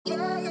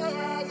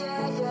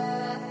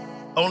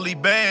Only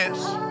bands.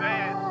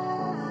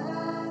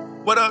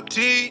 What up,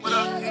 T?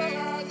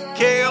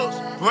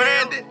 Kales,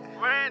 Brandon.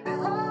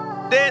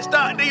 Dead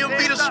Stock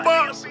DMV the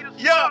sponsor.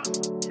 Yeah.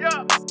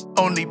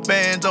 Only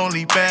bands,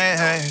 only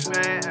bands.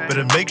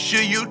 Better make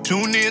sure you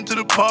tune in to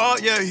the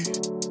part, yeah.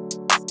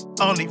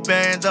 Only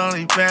bands,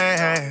 only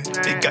bands.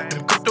 They got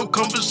them crypto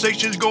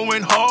conversations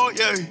going hard,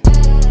 yeah.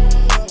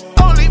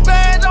 Only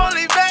bands,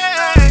 only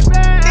bands.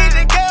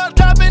 These girls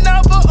dropping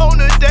out for on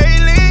the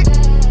daily.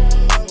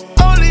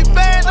 Only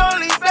bands,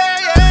 only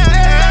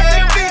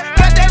bands.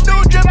 Got that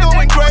new drip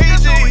going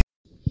crazy.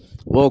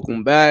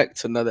 Welcome back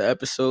to another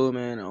episode,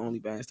 man. Of Only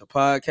Bands the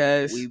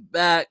podcast. We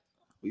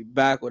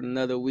back with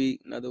another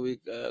week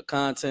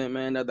content,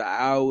 man. Another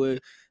hour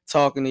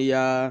talking to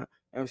y'all. You know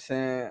what I'm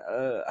saying,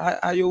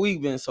 how your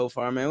week been so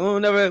far, man? We'll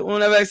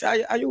never ask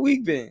how your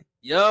week been.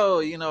 Yo,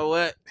 you know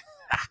what?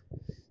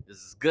 This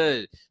is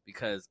good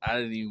because I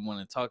didn't even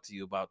want to talk to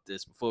you about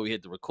this before we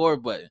hit the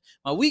record button.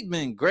 My week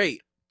been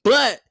great,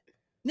 but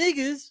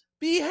niggas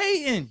be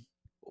hating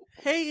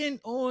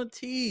on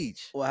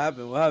Teach. What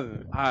happened? All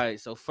right,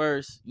 so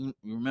first, you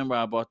remember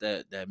I bought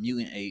that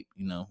Mutant Ape.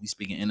 You know, we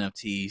speaking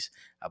NFTs.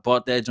 I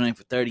bought that joint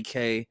for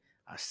 $30K.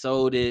 I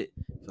sold it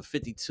for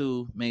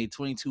 52. Made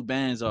 22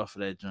 bands off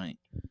of that joint.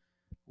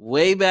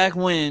 Way back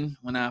when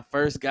I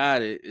first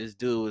got it, this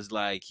dude was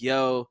like,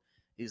 "Yo,"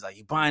 he was like,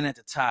 "You buying at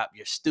the top?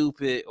 You're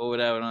stupid," or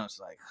whatever. And I was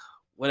like,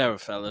 "Whatever,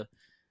 fella."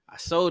 I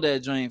sold that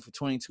joint for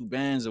 22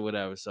 bands or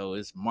whatever. So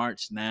it's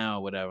March now,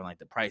 or whatever. Like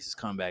the prices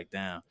come back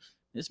down.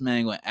 This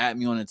man going at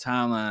me on the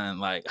timeline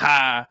like,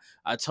 "Ha!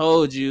 I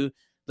told you.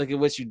 Look at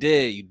what you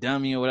did, you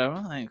dummy," or whatever.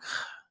 I'm like,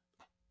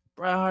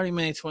 bro, I already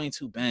made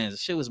 22 bands. The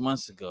shit was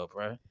months ago,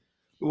 bro.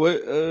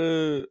 What?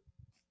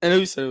 I know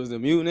you said it was the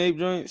Mutant Ape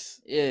joints.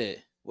 Yeah.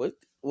 What?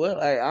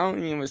 Like, I don't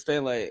even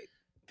understand. Like,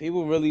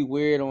 people really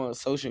weird on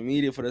social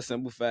media for the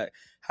simple fact.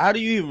 How do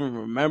you even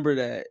remember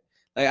that?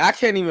 Like, I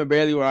can't even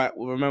barely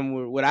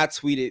remember what I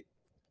tweeted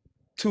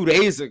 2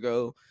 days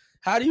ago.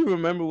 How do you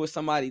remember what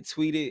somebody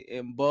tweeted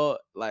and bought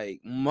like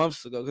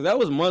months ago? Because that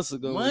was months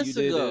ago when you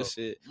did that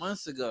shit.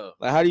 Months ago.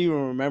 Like, how do you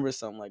even remember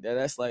something like that?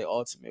 That's like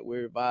ultimate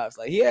weird vibes.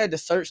 Like, he had to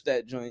search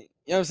that joint.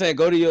 You know what I'm saying?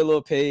 Go to your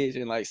little page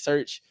and like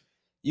search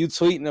you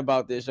tweeting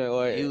about this joint.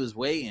 Or He was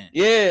waiting.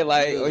 yeah,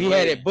 like, or he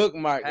had it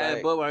bookmarked.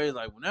 He was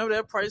like, whenever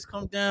that price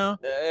comes down,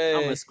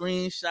 I'm a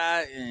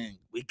screenshot and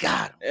we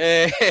got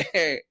him.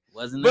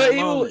 Wasn't that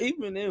moment.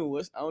 Even then,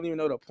 I don't even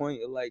know the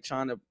point of like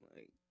trying to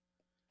like,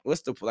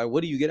 what's the like?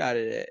 What do you get out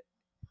of that?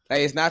 Like,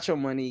 it's not your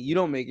money. You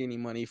don't make any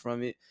money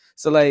from it.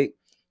 So like,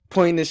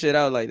 pointing this shit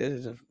out like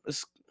this is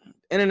just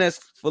internet's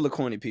full of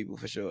corny people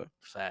for sure.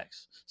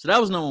 Facts. So that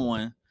was number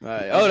one. All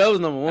right. Oh, that was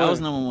number one. That was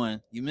number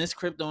one. You missed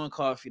Crypto and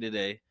Coffee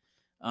today.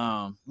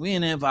 We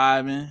in there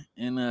vibing,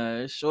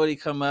 and Shorty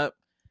come up,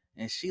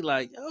 and she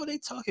like, "Yo, they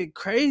talking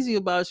crazy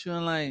about you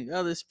in like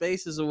other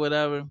spaces or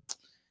whatever."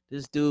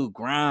 This dude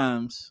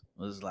Grimes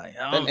was like,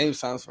 that name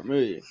sounds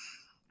familiar.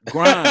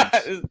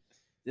 Grimes.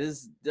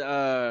 This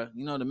the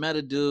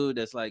meta dude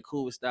that's like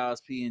cool with Styles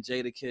P and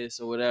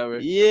Jadakiss or whatever.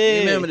 Yeah. You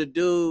remember the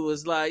dude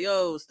was like,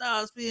 "Yo,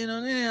 Styles P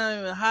on there, not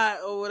even hot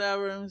or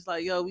whatever." And it's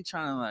like, "Yo, we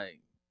trying to like,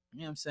 you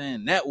know what I'm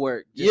saying,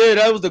 network." Yeah,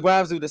 that was the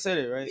Grimes dude that said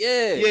it, right?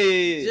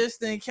 Yeah.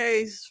 Just in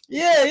case.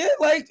 Yeah,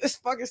 like it's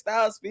fucking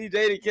Styles P,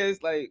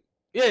 Jadakiss, like,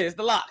 yeah, it's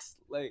the locks.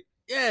 Like,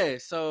 yeah,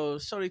 so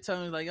Shorty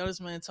told me like, "Yo,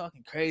 this man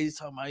talking crazy,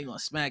 talking about you gonna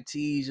smack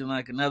Teej in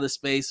like another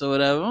space or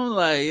whatever." I'm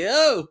like,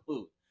 "Yo,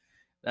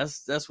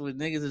 that's what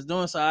niggas is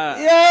doing." So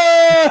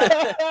yeah.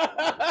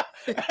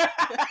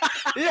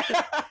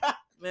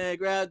 Man,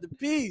 grab the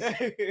piece.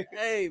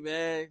 Hey,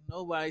 man,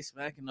 nobody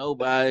smacking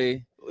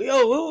nobody.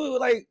 Yo,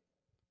 like,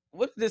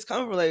 what did this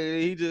come from? Like,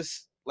 he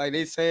just like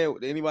they said.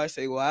 Did anybody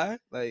say why?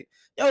 Like,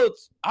 yo,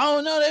 I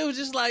don't know. They was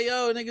just like,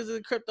 "Yo, niggas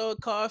in Crypto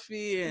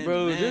Coffee," and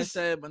bro, man this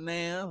said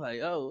banana. Like,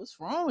 "Yo, what's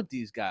wrong with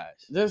these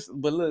guys?"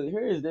 But look,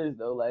 here is this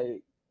though.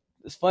 Like,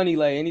 it's funny.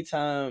 Like,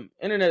 anytime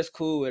internet's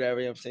cool, whatever.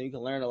 You know what I'm saying, you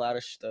can learn a lot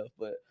of stuff,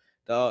 but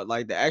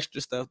the extra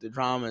stuff, the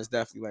drama is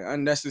definitely like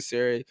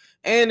unnecessary.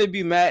 And it'd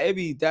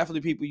be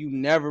definitely people you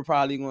never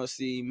probably gonna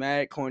see,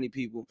 mad corny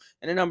people.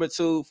 And then number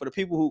two, for the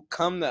people who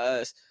come to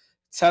us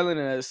telling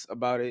us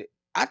about it,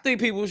 I think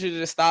people should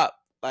just stop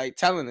like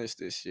telling us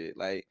this shit.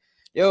 Like,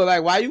 yo,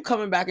 like, why you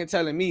coming back and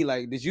telling me?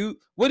 Like,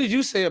 what did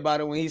you say about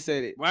it when he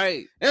said it? Right.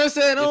 You know what I'm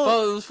saying? It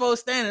was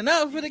folks standing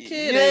up for the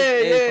kid.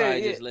 They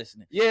probably just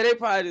listening. Yeah, they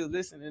probably just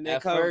listening.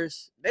 At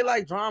first, they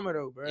like drama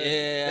though, bro.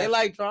 Yeah. They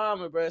like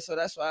drama, bro. So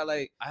that's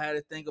why I had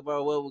to think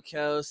about what would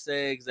Kel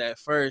say, because at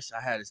first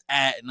I had his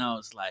ad and I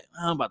was like,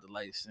 I'm about to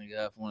light this nigga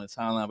up on the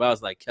timeline. But I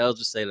was like, Kel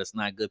just say that's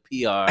not good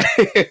PR.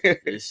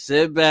 Just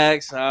sit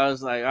back. So I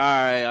was like, all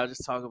right, I'll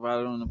just talk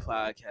about it on the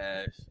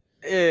podcast.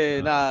 Yeah,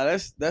 nah,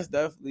 that's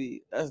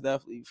definitely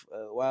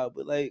wild.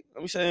 But like,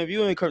 I'm saying, if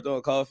you in Crypto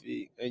and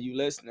Coffee and you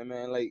listening,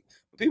 man, like,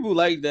 people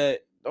like that,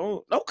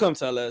 don't come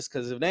tell us,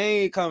 because if they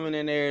ain't coming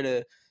in there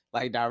to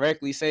like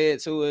directly say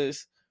it to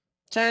us,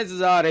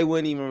 chances are they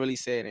wouldn't even really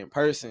say it in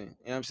person. You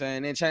know what I'm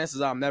saying? And chances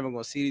are I'm never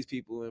gonna see these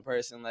people in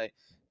person. Like,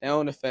 They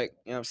don't affect,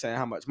 you know what I'm saying,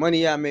 how much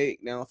money I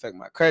make. They don't affect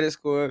my credit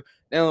score.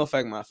 They don't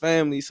affect my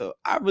family. So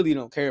I really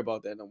don't care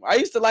about that no more. I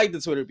used to like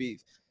the Twitter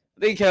beef.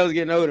 I think Kel's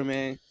getting older,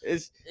 man.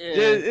 It's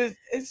just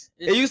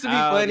it used to be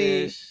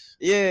funny.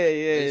 Yeah,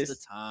 It's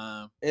the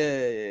time.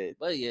 Yeah.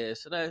 But yeah,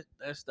 so that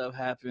stuff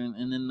happened,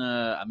 and then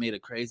I made a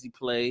crazy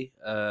play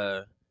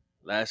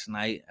last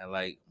night at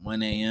like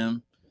 1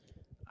 a.m.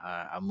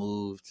 I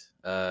moved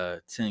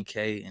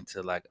 10K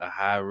into like a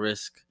high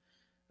risk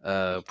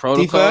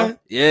protocol. DeFi?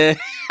 Yeah.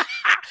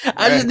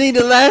 I just need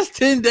the last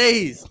 10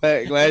 days.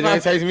 Glad you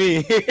ain't text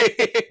me.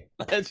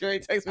 Glad you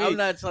ain't text me. I'm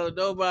not telling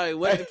nobody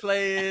what the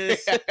play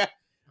is.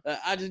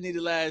 I just need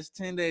the last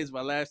 10 days. My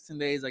last 10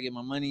 days, I get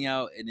my money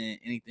out, and then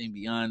anything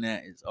beyond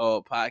that is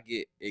all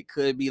pocket. It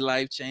could be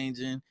life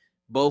changing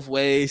both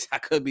ways. I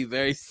could be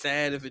very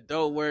sad if it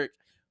don't work,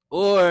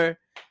 or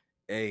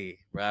hey,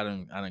 bro, I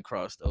done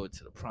crossed over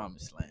to the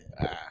promised land.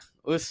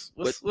 What's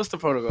the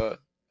protocol?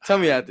 Tell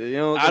me after. You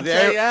know, I'll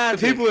tell you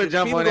after. People would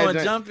jump on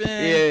that. Jump in.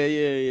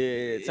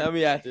 Yeah. Tell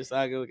me after so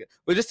I can look at.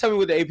 But just tell me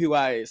what the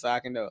APY is so I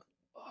can know.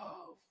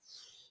 Oh,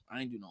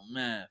 I ain't do no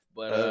math,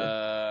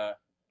 but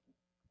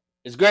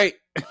it's great.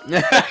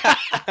 You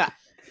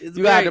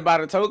got to buy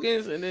the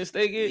tokens and then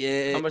stake it.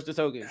 Yeah. How much the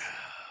tokens?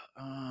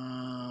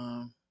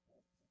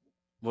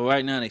 Well,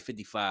 right now they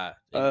 55.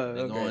 They're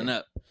okay.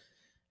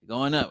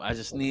 going up. I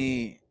just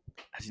need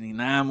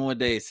 9 more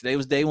days. Today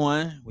was day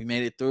 1. We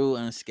made it through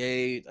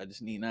unscathed. I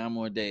just need 9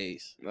 more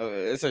days.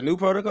 It's a new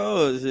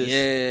protocol. Or is this...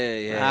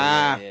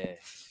 Yeah.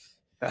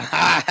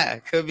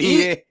 Could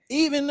be it.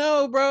 Even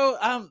though, bro,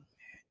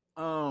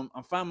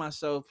 I find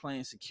myself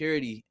playing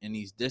security in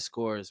these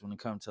discords when it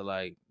comes to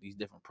like these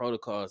different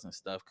protocols and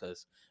stuff,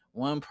 because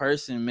one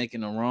person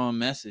making a wrong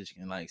message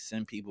can like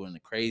send people into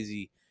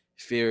crazy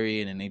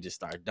fury, and then they just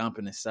start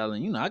dumping and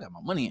selling. You know, I got my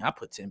money. I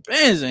put 10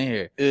 bands in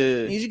here.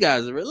 I need you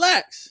guys to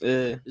relax.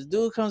 This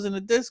dude comes in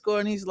the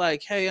Discord and he's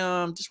like, "Hey,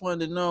 just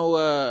wanted to know,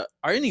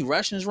 are any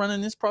Russians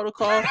running this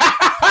protocol?" And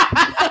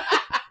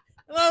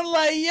I'm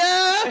like,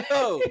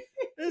 "Yo,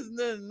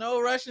 there's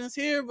no Russians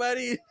here,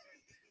 buddy.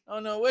 I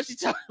don't know what you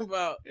talking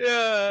about."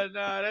 Yeah,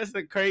 nah, that's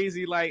a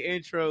crazy like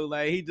intro.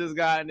 Like he just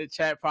got in the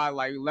chat, probably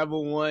like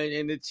level 1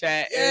 in the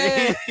chat.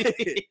 Yeah.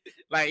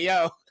 Like,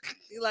 yo.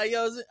 He's like,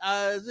 "Yo,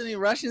 is any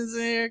Russians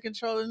in here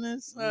controlling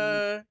this?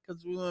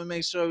 Because we want to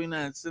make sure we're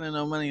not sending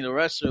no money to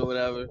Russia or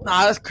whatever."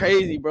 Nah, that's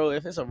crazy, bro.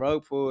 If it's a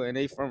rug pull and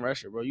they from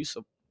Russia, bro, you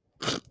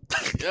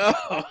Yo.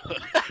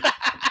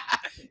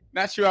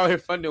 Not you out here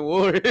funding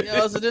war.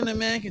 Yo, so then the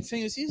man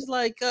continues. He's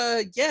like,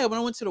 yeah, when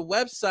I went to the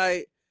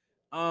website,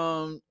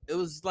 it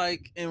was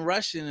like in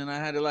Russian and I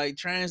had to like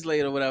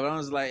translate or whatever. I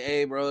was like,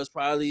 "Hey, bro, it's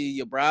probably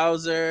your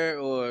browser,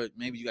 or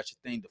maybe you got your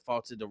thing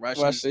defaulted to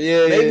Russian.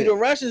 Yeah, maybe the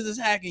Russians is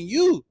hacking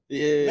you.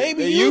 Yeah,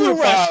 maybe you the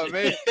Russian.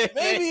 Maybe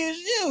it's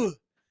you."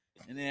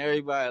 And then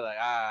everybody like,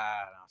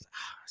 I was like,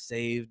 I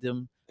saved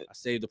them. I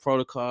saved the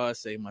protocol. I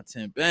saved my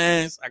 10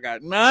 bands. I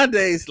got 9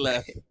 days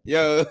left.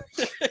 Yo.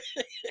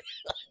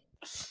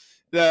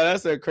 Yeah,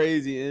 that's a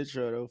crazy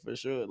intro though, for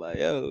sure. Like,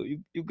 yo,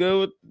 you good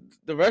with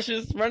the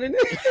Russians running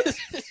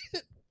it?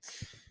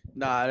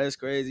 Nah, that's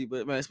crazy.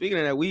 But man, speaking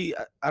of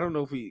that, I don't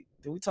know if did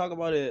we talk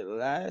about it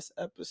last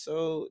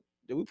episode?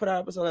 Did we put out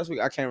an episode last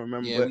week? I can't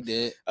remember. Yeah, but, we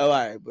did. Oh, all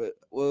right, but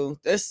well,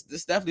 this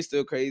definitely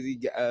still crazy.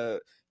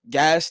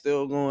 Gas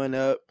still going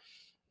up.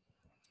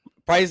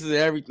 Prices of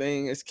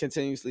everything is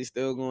continuously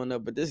still going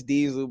up. But this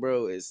diesel,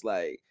 bro, is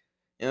like,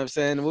 you know what I'm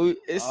saying?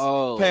 It's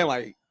paying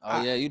like.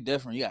 Yeah, you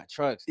different. You got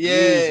trucks.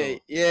 Yeah.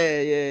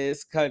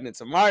 It's cutting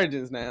into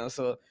margins now.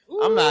 So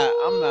I'm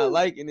not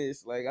liking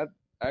this. Like I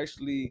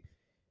actually,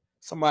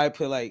 somebody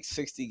put like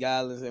 60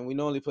 gallons, and we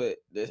normally put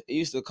it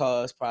used to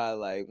cost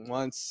probably like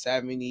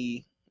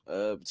 170,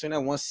 between that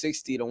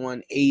 160 to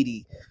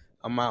 180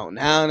 amount.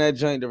 Now that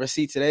joint, the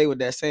receipt today with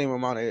that same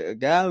amount of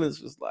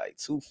gallons was like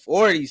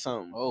 240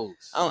 something. Oh,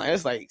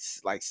 it's like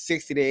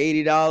 $60 to $80.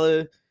 You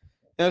know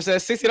what I'm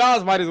saying?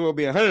 $60 might as well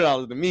be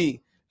 $100 to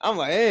me. I'm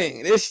like,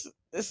 hey, this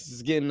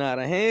is getting out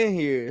of hand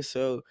here.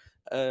 So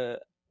I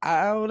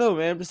don't know,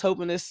 man. I'm just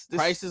hoping this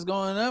price is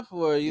going up,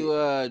 or are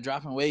you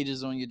dropping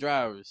wages on your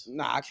drivers?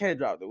 Nah, I can't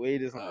drop the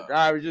wages on the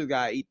driver. Just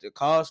gotta eat the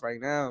cost right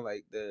now.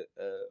 Like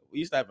we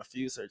used to have a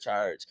fuel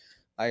surcharge.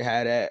 Like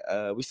had that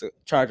we used to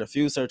charge a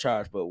fuel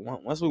surcharge, but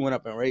once we went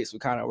up in rates, we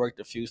kind of worked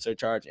the fuel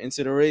surcharge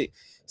into the rate.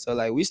 So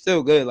like we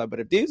still good. Like,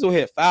 but if diesel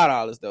hit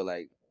 $5 though,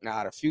 like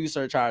nah, the fuel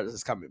surcharge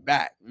is coming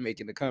back,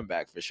 making the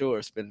comeback for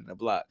sure, spinning the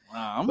block.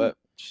 Wow,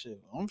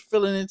 I'm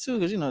feeling it too,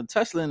 because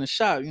Tesla in the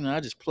shop, I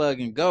just plug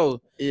and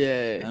go.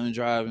 Yeah, I'm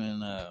driving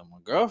my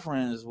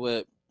girlfriend's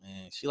whip,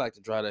 and she like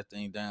to drive that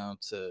thing down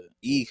to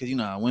E, because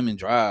how women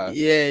drive.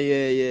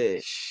 Yeah.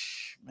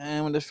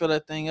 Man, when they fill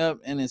that thing up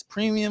and it's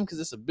premium because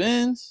it's a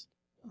Benz,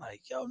 I'm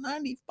like, yo,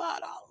 $95.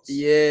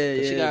 Yeah.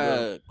 She got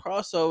a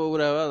crossover,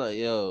 whatever. I was like,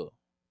 yo,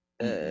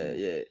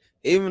 yeah.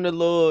 Even the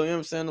little, you know what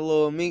I'm saying, the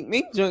little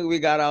mink joint we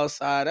got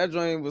outside, that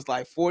joint was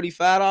like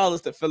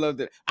 $45 to fill up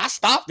I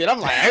stopped it. I'm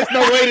like, there's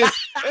no way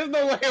I'm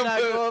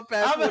not going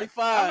past 45.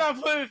 I'm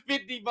not putting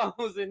 50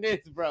 bones in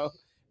this, bro.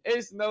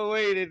 There's no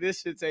way that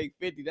this should take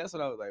 50. That's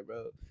what I was like,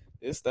 bro.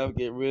 This stuff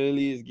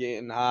is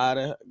getting out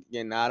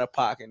of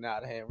pocket, and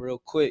out of hand real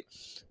quick.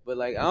 But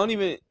like I don't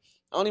even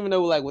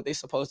know like what they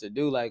supposed to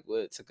do like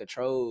to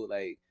control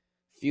like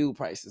fuel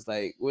prices.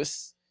 Like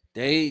what's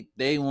They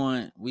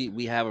want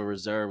we have a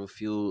reserve of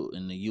fuel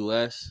in the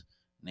U.S.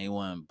 and they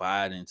want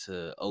Biden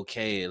to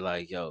okay it,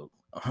 like, yo,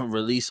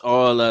 release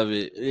all of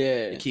it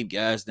yeah and keep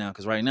gas down,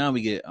 because right now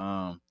we get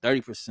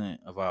 30%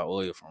 of our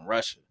oil from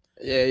Russia.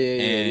 yeah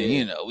And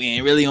you know, we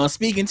ain't really on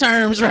speaking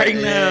terms right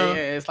now.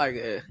 Yeah, it's like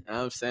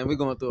I'm saying we're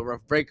going through a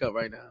rough breakup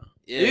right now.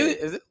 Yeah.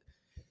 Is it?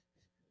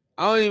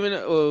 I don't even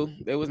know. Well,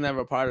 they was never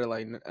a part of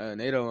like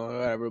NATO or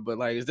whatever. But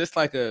like, is this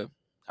like a?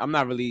 I'm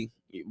not really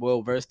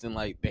well versed in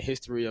like the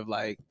history of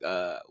like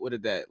what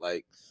is that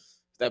like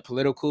that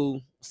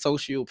political,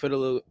 social,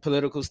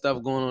 political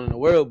stuff going on in the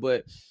world.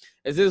 But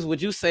is this?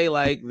 Would you say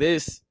like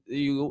this?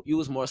 You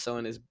was more so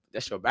in this.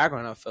 That's your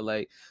background. I feel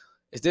like.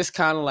 Is this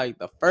kind of like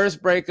the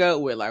first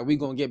breakup where like we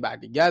gonna get back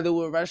together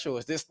with Russia? Or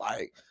is this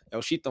like, yo,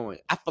 she throwing?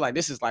 I feel like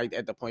this is like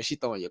at the point she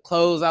throwing your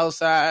clothes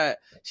outside.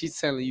 She's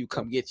telling you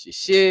come get your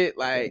shit.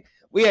 Like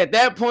we at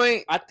that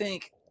point. I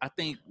think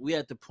we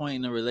at the point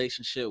in the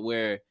relationship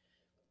where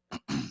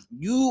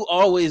you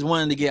always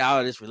wanted to get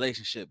out of this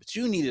relationship, but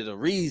you needed a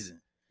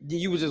reason.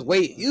 You was just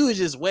waiting. You was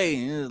just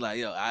waiting. It was like,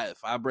 yo, if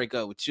I break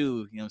up with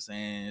you, you know what I'm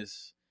saying?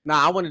 It's,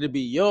 nah, I wanted to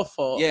be your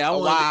fault. Yeah,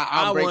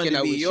 I wanted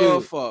to be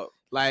your fault.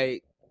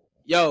 Like,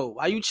 yo,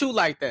 why you chew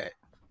like that?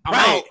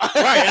 Right.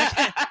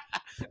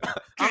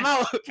 I'm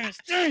out. Can't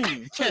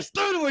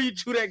stand where you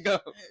chew that gum.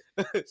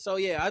 So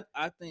yeah,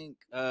 I think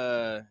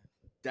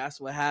that's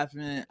what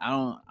happened.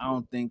 I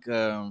don't think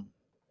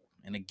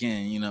and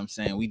again, you know what I'm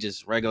saying, we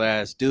just regular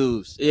ass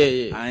dudes.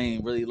 Yeah. I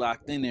ain't really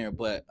locked in there,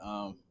 but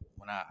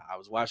when I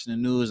was watching the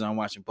news, I'm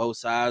watching both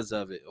sides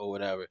of it or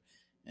whatever,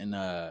 and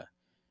not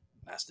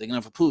sticking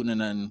up for Putin or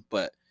nothing,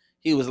 but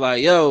he was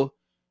like, yo,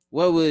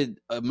 what would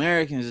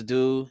Americans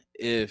do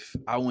if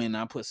I went and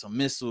I put some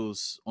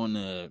missiles on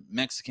the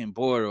Mexican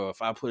border, or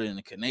if I put it in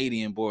the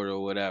Canadian border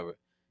or whatever?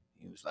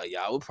 He was like,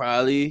 y'all would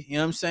probably, you know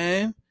what I'm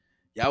saying?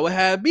 Y'all would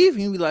have beef.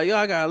 And he'd be like, yo,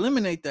 I gotta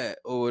eliminate that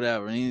or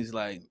whatever. And he's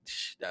like,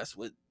 that's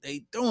what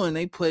they doing.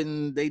 They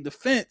putting their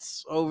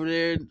defense over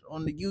there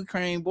on the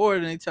Ukraine border,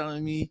 and they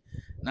telling me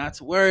not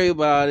to worry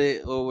about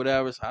it or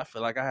whatever. So I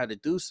feel like I had to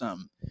do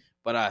something.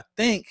 But I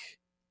think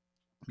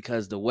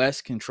because the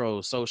West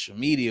controls social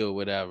media or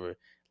whatever,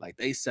 like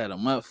they set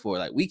them up for,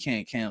 like, we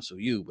can't cancel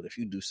you, but if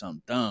you do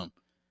something dumb,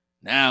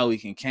 now we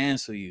can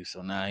cancel you.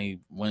 So now he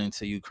went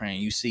into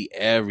Ukraine. You see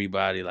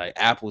everybody, like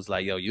Apple's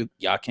like, yo,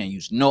 y'all can't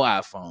use no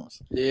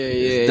iPhones.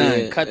 It's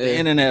done. Cut the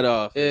internet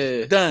off.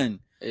 It's done.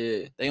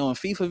 Yeah. They on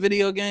FIFA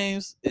video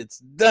games. It's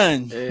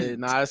done.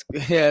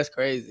 It's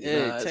crazy.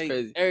 Take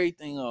crazy.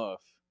 Everything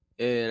off.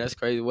 Yeah, that's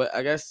crazy. What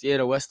I guess,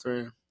 the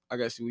Western, I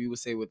guess we would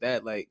say with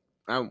that, like,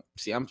 I'm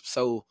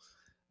so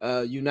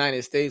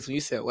United States. When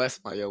you said West,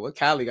 I'm like, yo, what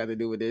Cali got to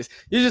do with this?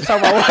 You just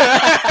talking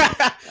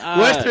about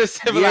Western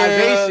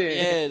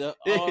civilization.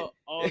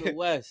 All the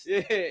West.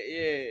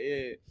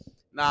 Yeah.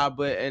 Nah,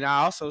 and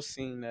I also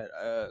seen that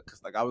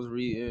because like I was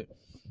reading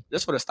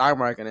just for the stock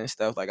market and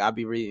stuff. Like I'd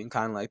be reading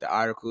kind of like the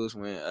articles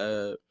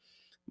when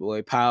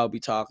boy Powell be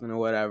talking or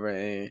whatever,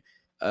 and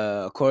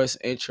of course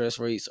interest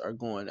rates are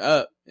going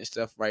up and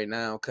stuff right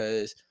now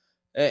because.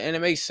 And it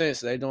makes sense.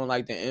 They're doing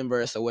like the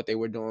inverse of what they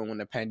were doing when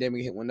the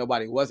pandemic hit, when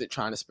nobody wasn't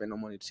trying to spend no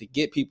money to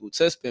get people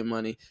to spend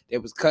money. They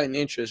was cutting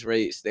interest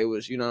rates. They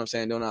was, you know what I'm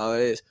saying, doing all of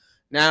this.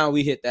 Now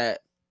we hit that,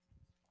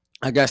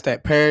 I guess,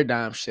 that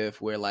paradigm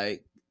shift where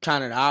like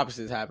kind of the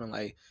opposites happen.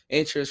 Like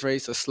interest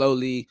rates are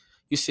slowly,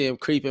 you see them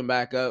creeping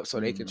back up so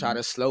they can try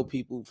to slow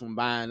people from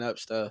buying up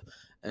stuff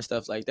and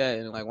stuff like that.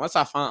 And like when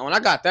I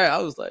got that, I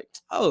was like,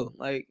 oh,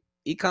 like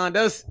econ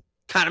does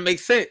kind of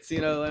makes sense, you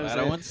know. What I'm saying?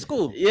 I went to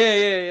school.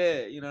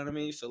 Yeah. You know what I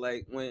mean? So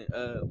like when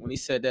he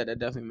said that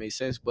definitely made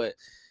sense. But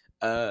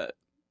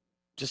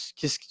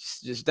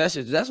just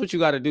that's what you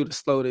got to do to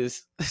slow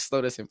this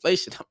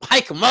inflation.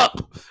 Hike them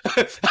up,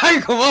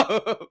 hike them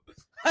up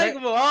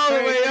all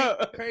the way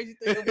up. Crazy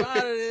thing about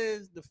it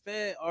is the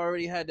Fed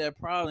already had that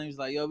problem. He's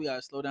like, yo, we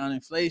gotta slow down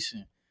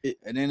inflation.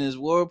 And then this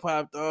war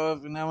popped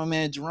off, and now my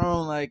man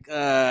Jerome like,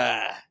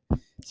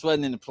 this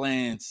wasn't in the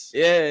plans.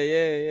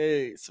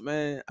 Yeah. So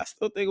man, I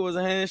still think it was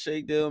a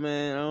handshake deal,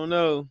 man. I don't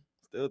know.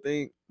 Still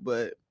think,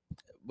 but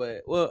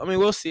well, I mean,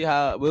 we'll see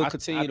how we'll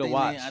continue to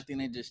watch. I think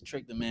they just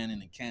tricked the man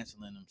into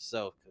canceling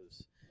himself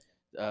because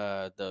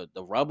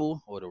the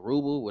ruble or the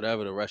ruble,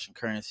 whatever the Russian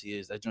currency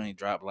is, that joint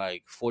dropped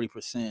like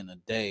 40% in a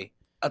day.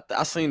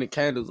 I seen the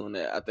candles on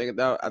that. I think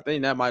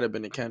that might have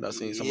been the candle I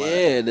seen somebody.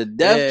 Yeah, the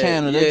death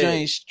candle. That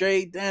joint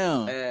straight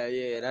down.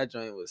 Yeah. That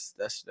joint was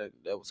that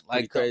was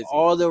like crazy.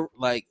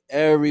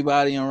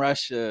 Everybody in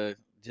Russia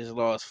just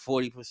lost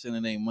 40%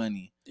 of their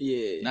money.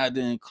 Yeah, not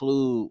to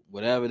include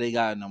whatever they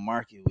got in the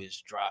market,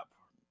 which dropped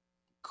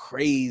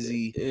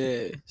crazy.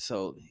 Yeah.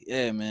 So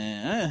yeah,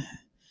 man,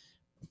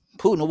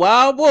 Putin a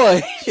wild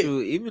boy.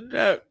 Shoot, even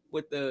that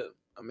with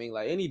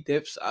like any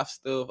dips, I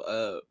feel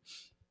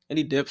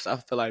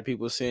like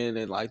people seeing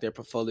in like their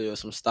portfolio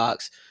some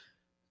stocks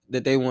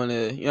that they want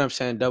to, you know what I'm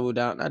saying, double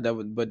down, not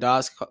double, but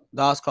Dawes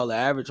call the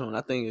average one.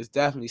 I think it's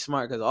definitely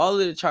smart because all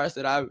of the charts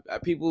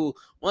that people,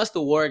 once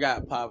the war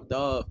got popped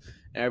off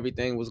and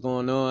everything was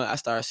going on, I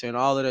started seeing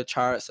all of the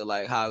charts of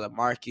like how the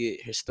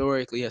market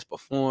historically has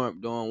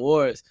performed during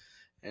wars.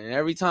 And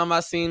every time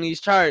I seen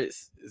these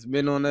charts, it's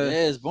been on the,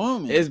 it's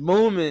booming. It's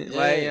booming. Yeah.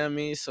 Like, you know what I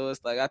mean? So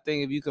it's like, I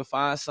think if you can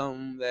find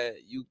something that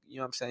you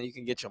know what I'm saying, you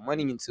can get your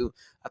money into,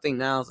 I think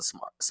now is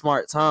a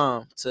smart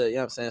time to, you know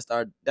what I'm saying,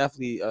 start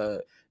definitely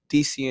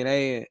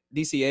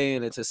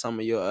DCAing into some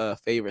of your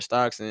favorite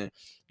stocks in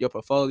your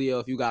portfolio.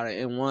 If you got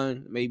an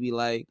M1, maybe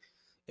like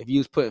if you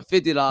was putting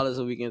 $50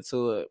 a week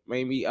into it,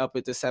 maybe up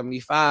it to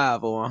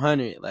 75 or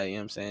 100. Like, you know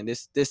what I'm saying?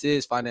 This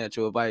is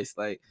financial advice.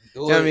 Like,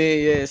 you know what I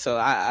mean? Yeah. So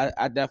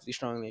I definitely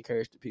strongly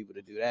encourage the people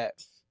to do that.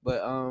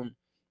 But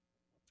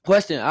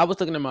question, I was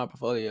looking at my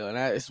portfolio and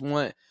it's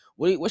one.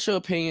 What's your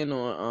opinion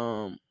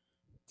on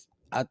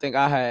I think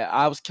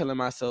I was killing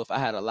myself. I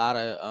had a lot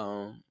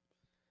of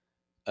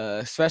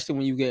especially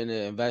when you get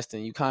into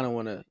investing, you kind of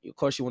want to, of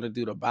course, you want to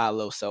do the buy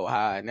low, sell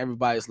high, and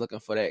everybody's looking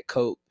for that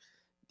Coke.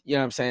 You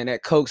know what I'm saying?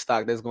 That Coke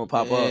stock that's gonna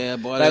pop up. Yeah,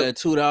 boy, like, that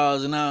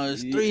 $2 an hour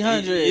is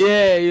 300.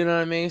 Yeah, you know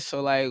what I mean.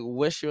 So like,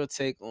 what's your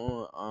take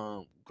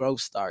on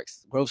growth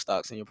stocks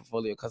in your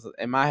portfolio? Because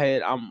in my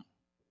head, I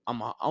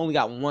only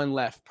got one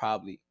left.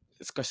 Probably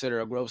it's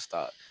considered a growth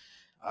stock.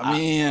 I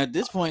mean, at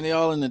this point, they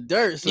all in the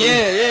dirt. So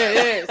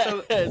Yeah.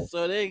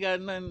 So they ain't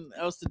got nothing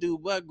else to do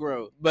but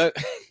grow. But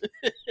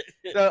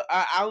the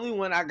only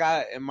one I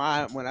got in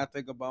mind when I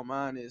think about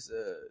mine is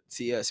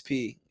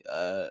TSP.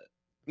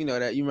 You know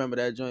that, you remember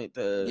that joint?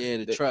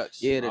 The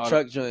trucks. Yeah, the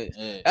truck joint.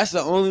 Yeah. That's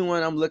the only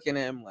one I'm looking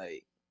at. I'm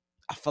like,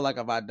 I feel like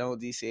if I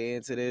don't DCA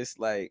into this,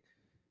 like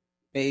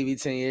maybe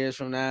 10 years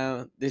from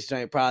now, this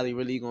joint probably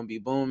really gonna be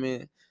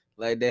booming.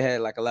 Like they had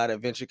like a lot of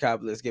venture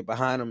capitalists get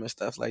behind them and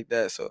stuff like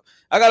that. So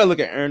I gotta look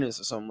at earnings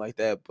or something like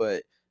that.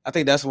 But I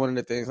think that's one of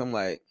the things I'm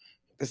like,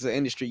 this is an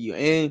industry you're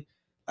in.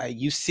 Like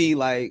you see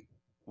like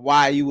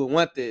why you would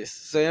want this.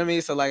 So you know what I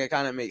mean? So like it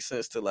kind of makes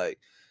sense to like,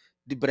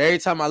 but every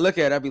time I look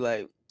at it, I be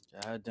like,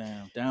 God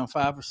damn, down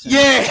 5%.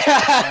 Yeah.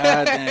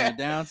 God damn,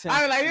 down 10%.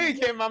 I be like, you ain't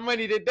getting my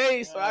money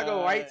today. So I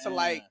go right to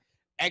like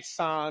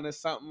Exxon or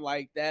something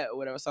like that or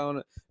whatever. So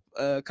on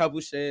a couple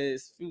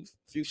shares,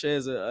 few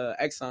shares of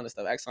Exxon and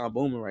stuff. Exxon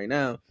booming right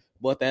now.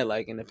 Bought that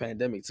like in the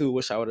pandemic too.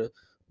 Wish I would have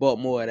bought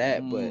more of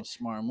that, but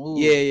smart move.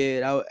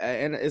 Yeah,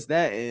 and it's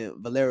that and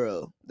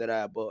Valero that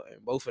I bought,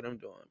 and both of them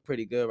doing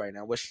pretty good right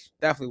now.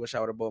 Definitely wish I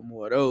would have bought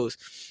more of those.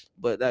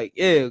 But like,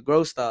 yeah,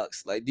 growth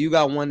stocks. Like, do you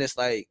got one that's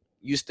like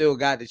you still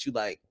got that you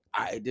like?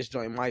 All right, this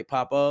joint might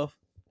pop off.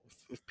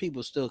 If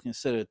people still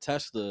consider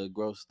Tesla a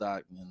growth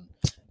stock, then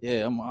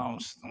yeah, I'm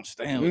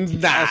staying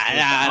with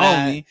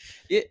Nah.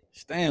 Yeah,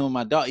 staying with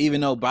my dog. Even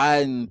though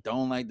Biden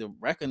don't like to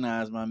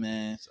recognize my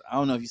man. So I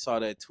don't know if you saw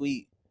that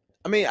tweet.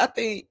 I mean, I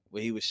think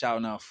where he was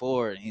shouting out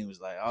Ford, and he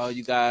was like, "Oh,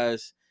 you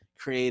guys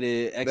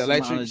created X the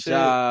amount of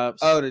jobs.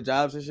 Oh, the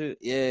jobs and shit.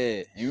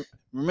 Yeah, and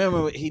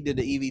remember he did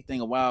the EV thing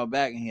a while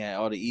back, and he had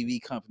all the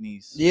EV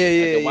companies. Yeah,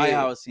 at the White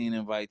House. He didn't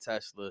invite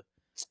Tesla.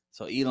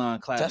 So Elon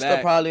clapped Tesla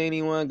back. probably ain't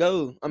even want to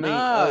go. I mean,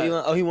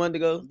 Elon, he wanted to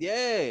go?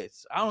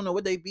 Yes. I don't know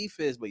what they beef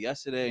is, but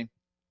yesterday,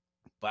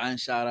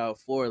 Biden shout out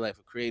Ford like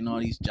for creating all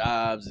these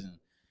jobs and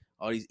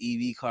all these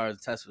EV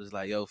cars. Tesla was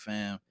like, yo,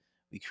 fam,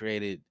 we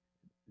created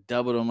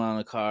double the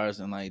amount of cars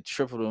and like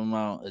triple the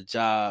amount of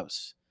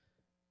jobs.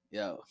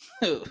 Yo.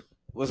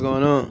 What's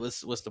going on?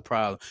 What's the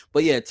problem?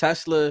 But yeah,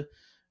 Tesla,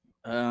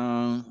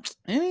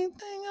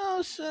 anything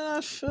else that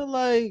I feel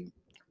like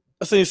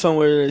I seen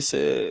somewhere they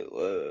said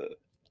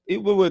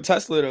even with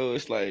Tesla though,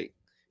 it's like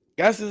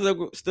gas is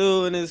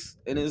still in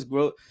its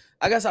growth.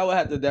 I guess I would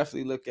have to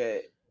definitely look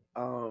at.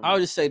 I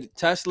would just say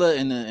Tesla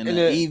and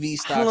the EV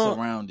stocks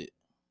around it.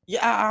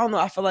 Yeah, I don't know.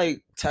 I feel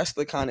like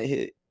Tesla kind of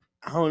hit.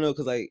 I don't know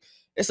because like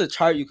it's a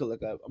chart you could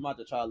look up. I'm about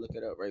to try to look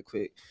it up right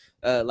quick.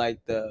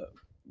 Like the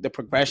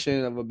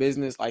progression of a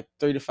business, like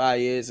 3 to 5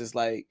 years is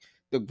like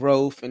the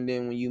growth, and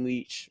then when you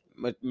reach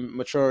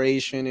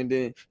maturation, and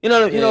then you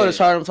know the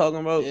chart I'm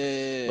talking about.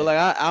 Yeah. But like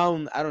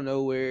I don't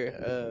know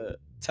where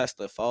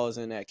Tesla falls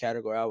in that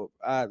category.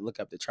 I'd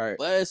look up the chart.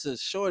 But it's a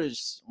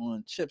shortage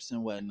on chips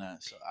and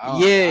whatnot. So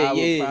I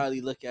would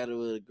probably look at it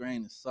with a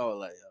grain of salt.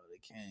 Like, they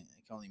can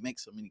only make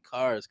so many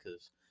cars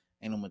because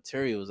ain't no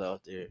materials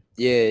out there.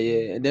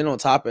 Yeah. And then on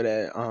top of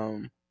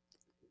that,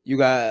 you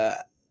got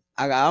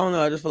I don't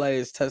know. I just feel like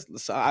it's Tesla.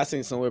 So I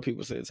seen somewhere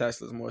people say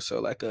Tesla's more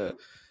so like a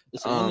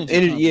it's an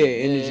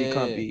energy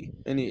company.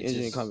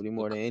 Energy company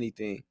more than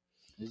anything.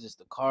 It's just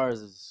the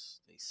cars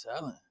they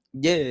selling.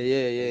 Yeah.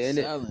 And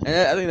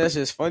I think that's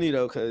just funny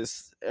though,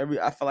 because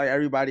I feel like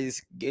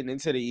everybody's getting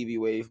into the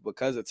EV wave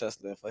because of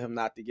Tesla. For him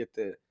not to get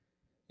the, you know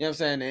what I'm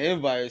saying, the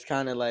invite is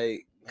kind of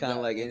like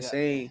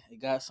insane. He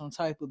got some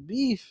type of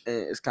beef.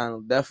 And it's kind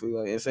of definitely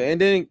like insane.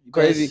 And then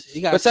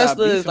crazy. But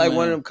Tesla is like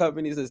one of them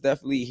companies that's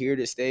definitely here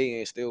to stay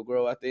and still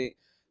grow, I think.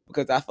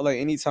 Because I feel like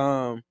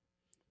anytime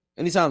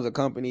a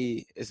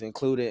company is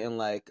included in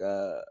like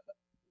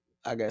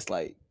I guess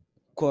like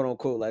quote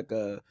unquote like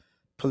a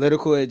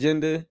political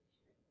agenda,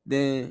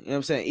 then you know what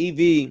I'm saying,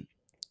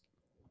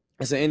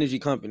 It's an energy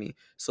company.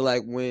 So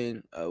like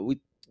when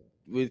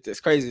it's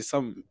crazy.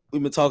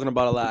 We've been talking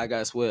about a lot, I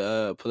guess,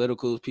 with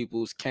political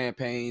people's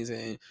campaigns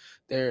and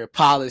their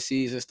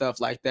policies and stuff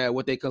like that.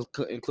 What they could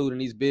include in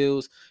these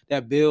bills.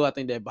 That bill, I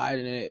think that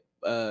Biden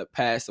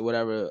passed or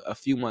whatever a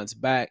few months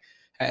back,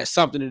 has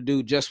something to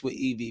do just with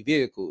EV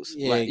vehicles.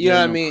 Yeah, like, you know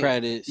what I mean?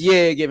 Credits.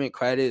 Yeah, giving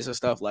credits and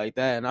stuff like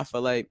that. And I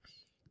feel like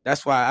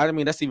that's why. I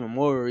mean, that's even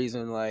more a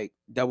reason like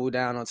double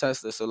down on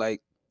Tesla. So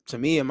like to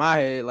me in my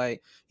head,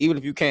 like even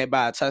if you can't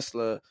buy a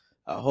Tesla,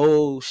 a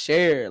whole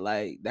share,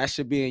 like that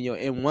should be in your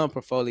M1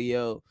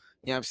 portfolio.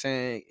 You know what I'm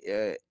saying? You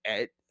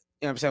know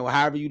what I'm saying? Well,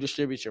 however you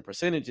distribute your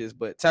percentages,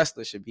 but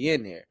Tesla should be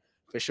in there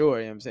for sure.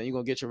 You know what I'm saying? You're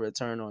gonna get your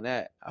return on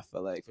that. I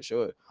feel like for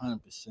sure.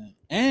 100%.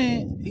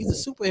 And he's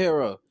a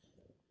superhero.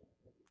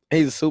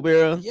 He's a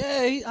superhero?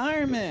 Yeah, he's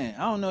Iron Man.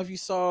 I don't know if you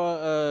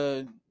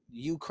saw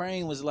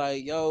Ukraine was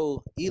like,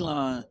 yo,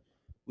 Elon,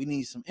 we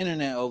need some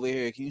internet over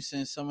here. Can you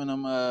send some of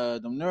them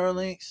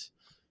Neuralinks?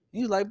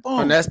 He was like, boom.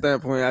 From that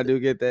standpoint, I do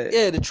get that.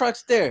 Yeah, the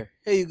truck's there.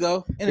 Here you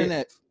go.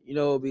 Internet. You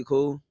know what would be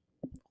cool?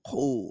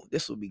 Oh,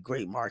 this would be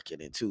great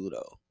marketing too,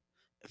 though.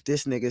 If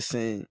this nigga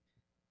send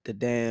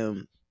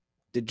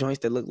the joints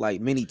that look like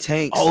mini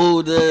tanks.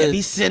 Oh, if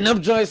he send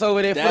them joints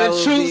over there for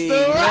the troops,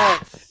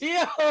 though.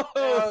 Yo,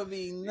 that would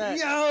be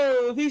nuts.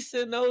 Yo, if he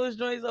send those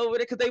joints over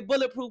there, because they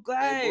bulletproof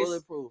glass. They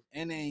bulletproof.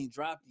 And they ain't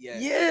dropped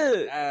yet.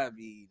 Yeah. That'd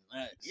be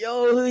nuts.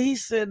 Yo, he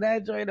send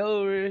that joint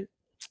over.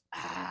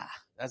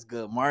 That's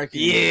good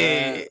marketing.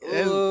 Yeah.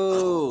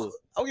 Ooh.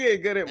 I'm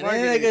getting good at marketing.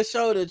 And then they can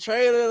show the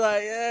trailer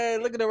like, yeah,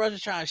 look at the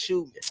Russians trying to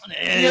shoot.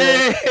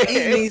 Yeah.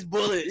 Eating these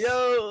bullets.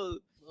 Yo.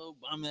 Little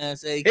bum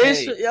ass AK.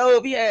 Yo,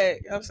 if he had,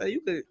 you know what I'm saying,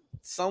 you could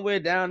somewhere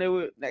down there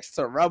with, next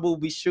to Rebel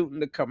be shooting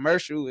the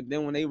commercial, and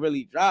then when they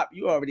really drop,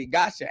 you already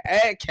got your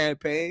ad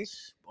campaign.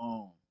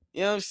 Boom.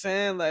 You know what I'm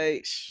saying?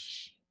 Like,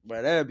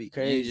 bro, that'd be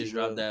crazy. You just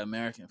drop that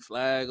American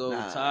flag over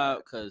top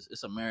because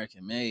it's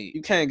American made.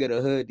 You can't get a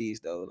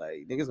hoodies though.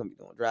 Like, niggas gonna be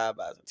doing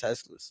drive-bys and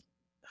Teslas.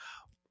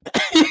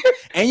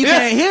 And you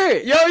can't hear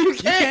it. Yo, you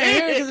can't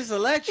hear it because it's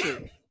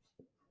electric.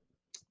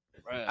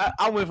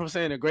 I went from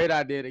saying a great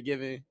idea to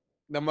giving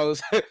the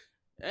most.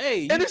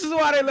 Hey, and this is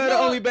why they love the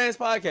Only Bands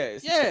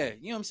podcast. Yeah,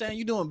 you know what I'm saying?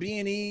 You doing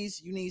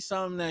B&Es, you need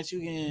something that you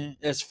can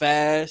that's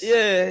fast.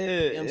 Yeah. You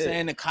know what I'm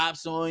saying? The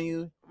cops on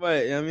you.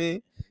 Right, you know what I mean?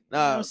 You know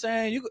what I'm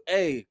saying?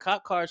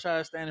 Cop car try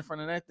to stand in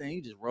front of that thing,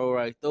 you just roll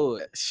right through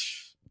it.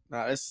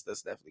 Nah, that's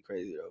definitely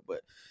crazy though.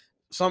 But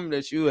something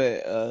that you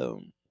had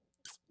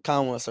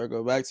kind of want to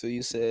circle back to,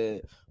 you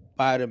said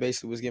Biden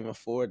basically was giving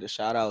Ford the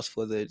shout outs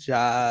for the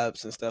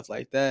jobs and stuff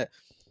like that.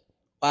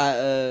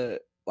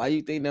 Why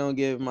you think they don't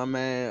give my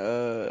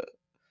man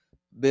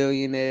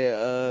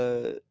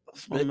billionaire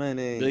what's my man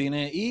name?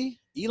 Billionaire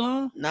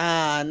Elon?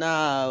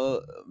 Nah,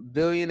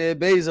 billionaire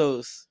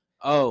Bezos.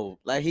 Oh,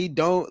 like he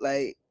don't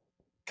like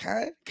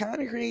kind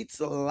of creates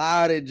a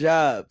lot of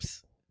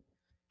jobs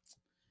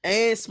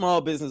and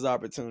small business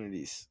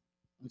opportunities.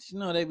 But you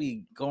know they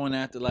be going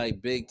after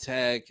like big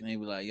tech and they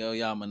be like, yo,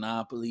 y'all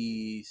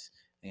monopolies.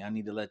 And I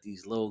need to let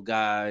these little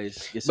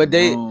guys get some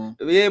room.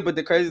 But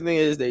the crazy thing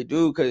is they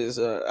do, because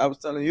I was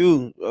telling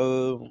you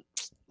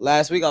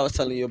last week, I was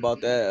telling you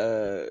about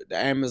that the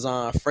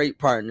Amazon freight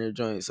partner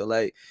joint. So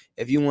like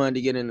if you wanted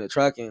to get into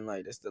trucking,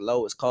 like that's the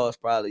lowest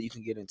cost probably you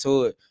can get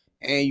into it,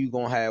 and you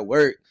gonna have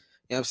work.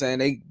 You know what I'm saying?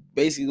 They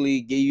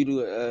basically give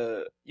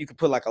you you can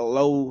put like a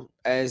low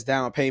ass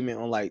down payment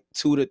on like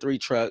 2 to 3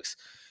 trucks.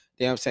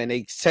 You know what I'm saying?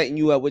 They setting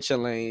you up with your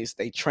lanes.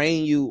 They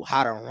train you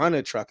how to run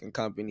a trucking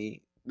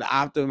company, to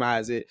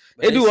optimize it.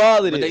 They do all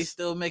of this. But they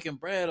still making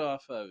bread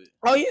off of it.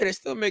 Oh yeah, they're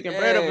still making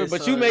bread off it,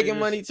 but you making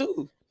money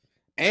too.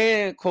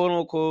 And quote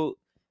unquote,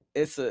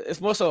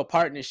 it's more so a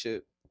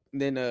partnership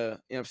than you know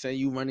what I'm saying,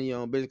 you running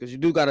your own business, because you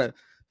do gotta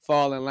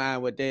fall in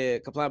line with their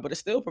compliance, but it's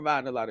still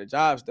providing a lot of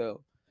jobs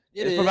though.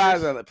 It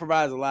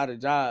provides a lot of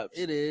jobs.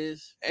 It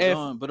is.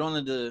 But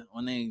on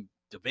the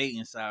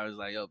debating side, it's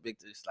like, yo, Big,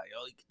 it's like,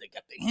 yo, they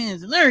got their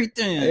hands and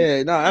everything.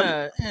 Yeah,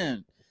 no,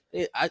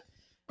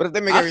 but if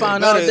they make, I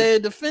found out they're a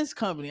defense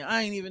company.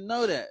 I ain't even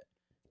know that.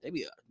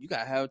 You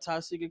gotta have a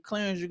top secret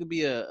clearance. You could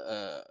be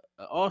a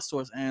all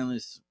source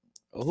analyst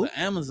for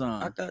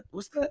Amazon. I thought,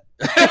 what's that?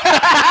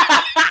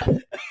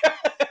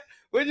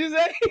 What'd you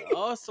say?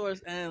 All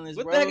source analyst.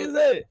 What bro. the heck is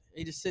that?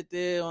 They just sit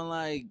there on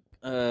like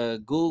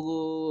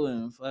Google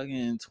and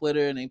fucking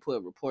Twitter, and they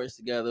put reports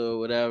together or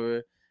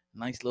whatever.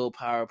 Nice little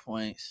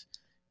PowerPoints.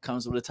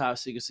 Comes with a top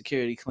secret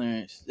security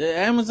clearance. The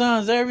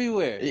Amazon's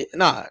everywhere. Yeah,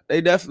 nah, they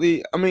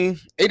definitely. I mean,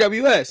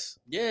 AWS.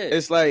 Yeah,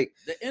 it's like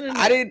the internet.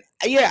 I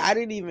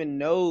didn't even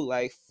know.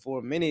 Like for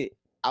a minute,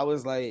 I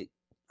was like,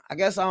 I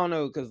guess I don't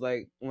know, because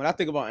like when I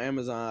think about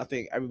Amazon, I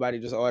think everybody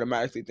just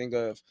automatically think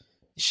of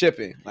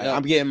shipping. Like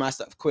I'm getting my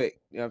stuff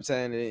quick. You know what I'm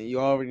saying? And you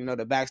already know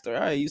the backstory.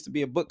 All right, it used to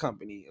be a book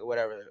company or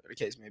whatever the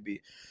case may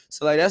be.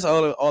 So like that's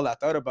all I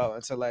thought about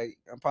until like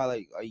I'm probably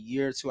like a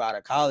year or two out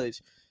of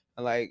college.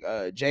 Like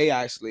Jay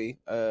actually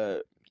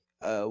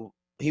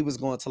he was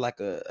going to like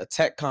a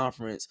tech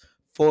conference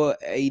for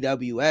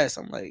AWS.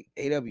 I'm like,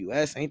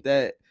 AWS, ain't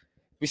that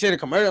we said the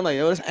commercial. I'm like,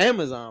 yo, it's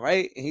Amazon,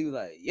 right? And he was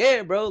like,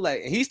 yeah, bro.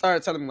 Like, and he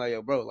started telling me like,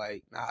 yo, bro,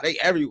 like, nah, they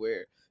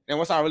everywhere. And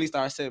once I really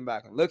started sitting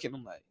back and looking,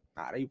 I'm like,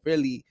 nah, they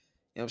really, you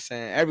know what I'm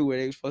saying, everywhere.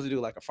 They were supposed to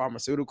do like a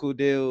pharmaceutical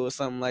deal or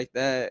something like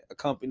that, a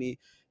company.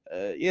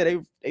 Yeah,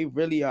 they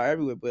really are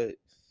everywhere. But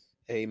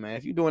hey, man,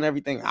 if you're doing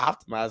everything,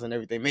 optimizing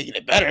everything, making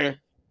it better,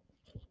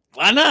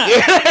 why not?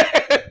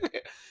 yeah.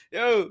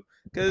 Yo,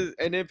 cause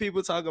and then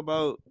people talk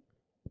about,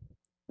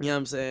 you know what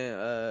I'm saying,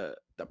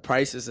 the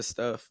prices and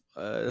stuff.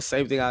 The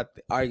same thing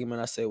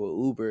argument I say with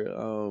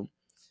Uber.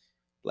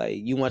 Like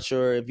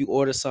if you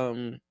order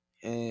something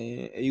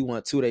and you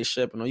want 2-day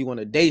shipping, or you want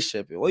a day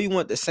shipping, or you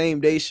want the same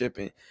day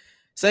shipping,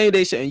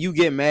 and you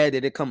get mad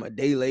that it come a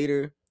day later. You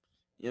know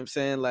what I'm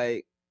saying?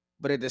 Like,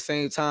 but at the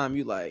same time,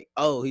 you like,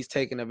 oh, he's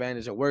taking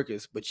advantage of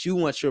workers, but you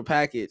want your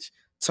package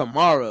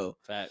tomorrow.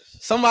 Facts.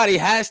 Somebody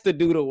has to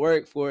do the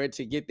work for it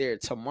to get there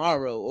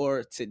tomorrow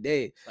or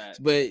today. Facts.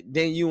 But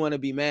then you want to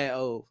be mad,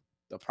 oh,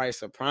 the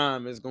price of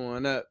Prime is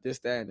going up, this,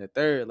 that, and the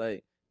third.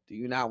 Like, do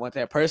you not want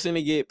that person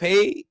to get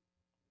paid?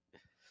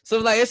 So,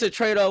 like, it's a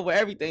trade-off with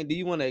everything. Do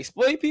you want to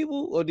exploit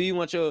people, or do you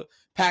want your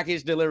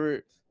package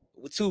delivered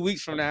 2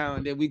 weeks from now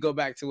and then we go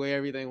back to where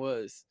everything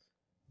was?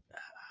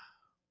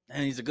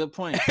 And he's a good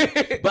point.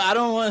 But I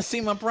don't want to see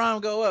my Prime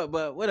go up.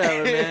 But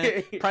whatever,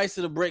 man. Price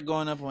of the brick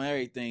going up on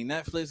everything.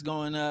 Netflix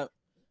going up.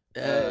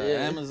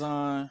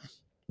 Amazon.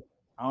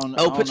 I don't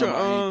know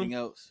anything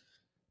else.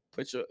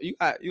 You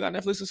got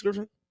Netflix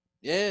subscription?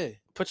 Yeah.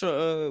 Put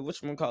your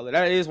whatchamacallit.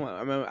 That is one.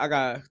 I mean, I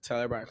gotta tell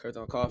everybody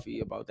Crypto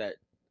Coffee about that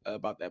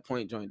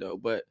point joint though.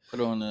 But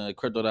put it on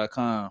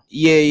crypto.com.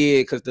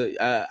 Yeah, because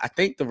I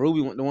think the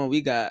Ruby one, the one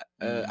we got,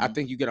 I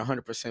think you get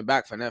 100%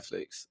 back for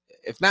Netflix.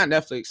 If not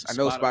Netflix, I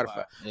know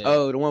Spotify. Yeah.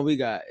 Oh, the one we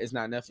got is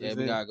not Netflix. Yeah,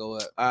 we gotta go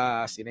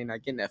up. See, they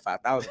not getting that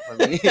 5,000 from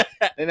me.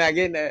 They're not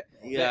getting that.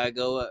 You gotta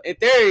go up. In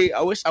theory,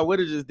 I wish I would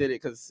have just did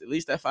it, because at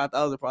least that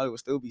 5,000 probably would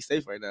still be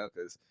safe right now.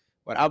 Because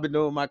what I've been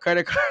doing with my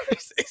credit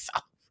cards is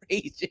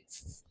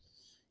outrageous.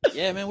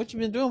 Yeah, man, what you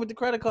been doing with the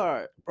credit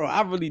card? Bro,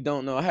 I really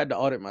don't know. I had to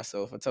audit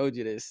myself. I told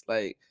you this.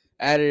 Like,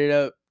 added it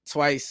up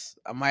twice.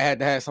 I might have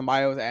to have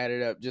somebody else add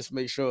it up, just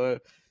make sure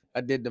I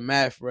did the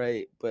math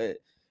right. But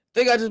I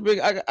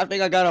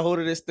think I got a hold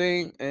of this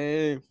thing,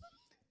 and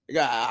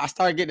I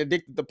started getting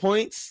addicted to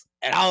points,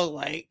 and I was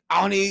like,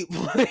 I don't need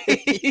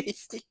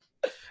points.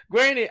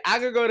 Granted, I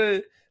could go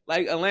to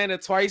like Atlanta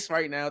twice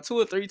right now, 2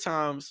 or 3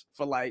 times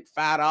for like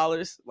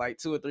 $5, like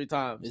 2 or 3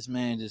 times. This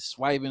man just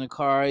swiping the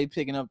card, he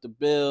picking up the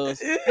bills.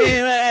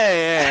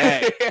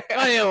 Hey,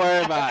 don't even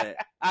worry about it.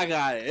 I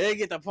got it. They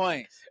get the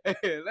points.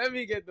 Let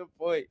me get the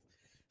points.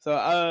 So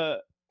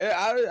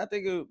I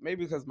think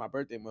maybe because my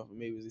birthday month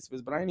maybe was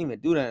expensive, but I didn't even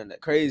do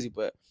that crazy.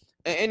 But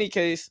in any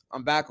case,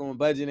 I'm back on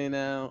budgeting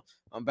now.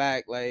 I'm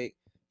back, like,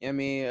 you know what I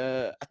mean?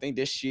 I think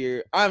this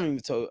year, I'm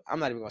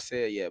not even gonna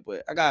say it yet,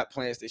 but I got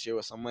plans this year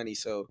with some money.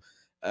 So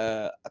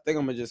I think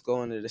I'm gonna just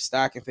go into the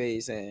stocking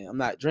phase, and I'm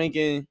not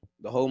drinking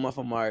the whole month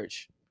of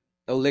March.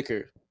 No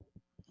liquor.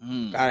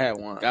 Gotta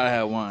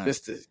have wine.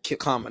 Just to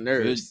calm my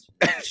nerves.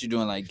 What you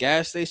doing, like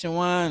gas station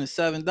wine,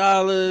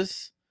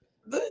 $7?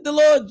 The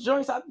little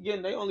joints I be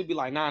getting, they only be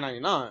like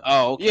 $9.99.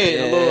 Oh,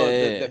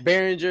 okay. The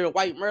Behringer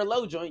White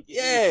Merlot joint.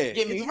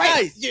 Get me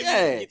right.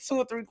 Get 2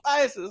 or 3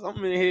 glasses.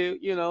 I'm in here,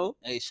 you know.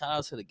 Hey, shout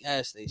out to the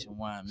gas station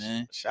wine,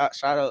 man. Shout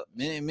out.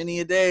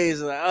 Many a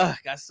days,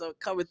 like, got something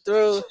coming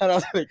through. Shout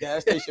out to the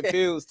gas station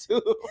pills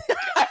too.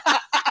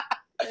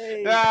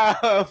 Hey. Nah,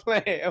 I'm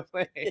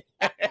playing.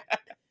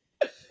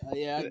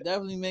 Yeah, I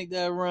definitely make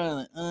that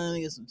run. Let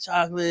me get some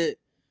chocolate.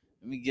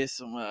 Let me get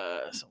some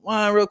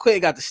wine real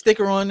quick. Got the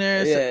sticker on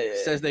there.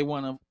 Says they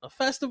want a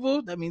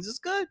festival. That means it's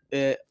good.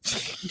 Yeah.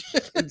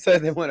 It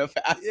says they want a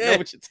festival. I know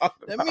what you're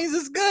talking about. That means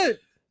it's good.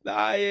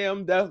 Nah, yeah,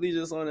 I'm definitely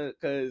just on it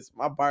because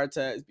my bar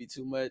tax be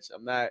too much.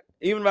 I'm not,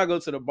 even if I go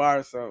to the bar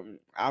or something,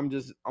 I'm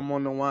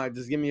on the wine.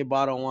 Just give me a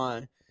bottle of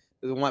wine.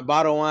 There's one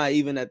bottle of wine,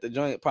 even at the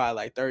joint, probably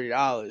like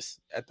 $30.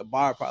 At the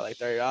bar, probably like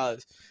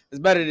 $30. It's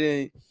better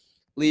than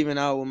leaving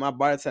out with my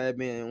bar tab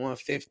being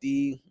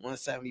 $150,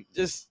 $170,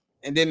 just.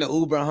 And then the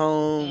Uber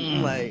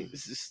home, like,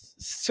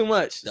 it's too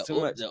much. It's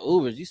too much. The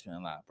Ubers, you spend a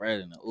lot of bread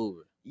in the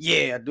Uber.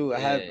 Yeah, I do. I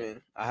have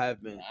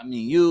been. I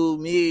mean, you,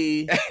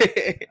 me.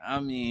 I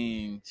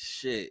mean,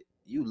 shit.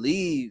 You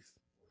leave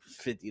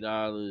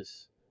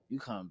 $50. You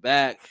come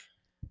back.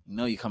 You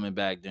know you coming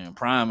back during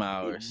prime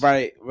hours.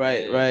 Right.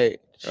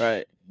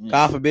 Yeah.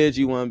 God forbid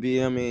you want to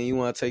be. I mean, you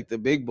want to take the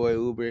big boy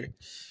Uber.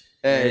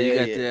 Hey, you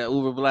got the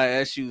Uber Black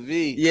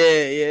SUV.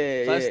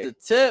 Yeah. Plus the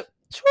tip.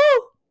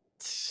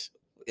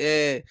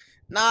 Yeah.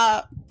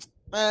 Nah,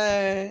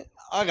 man,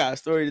 I got a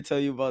story to tell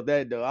you about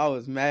that though. I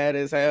was mad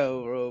as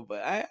hell, bro.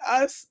 But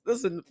I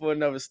listen for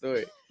another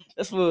story.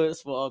 That's for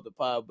off the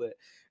pod.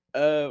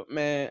 But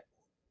man,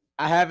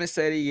 I haven't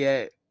said it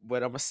yet,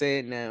 but I'm gonna say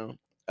it now.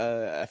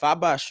 If I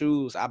buy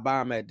shoes, I buy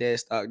them at Dead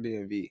Stock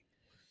DMV.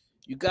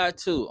 You got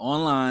to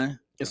online.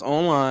 It's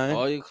online.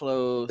 All your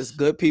clothes. It's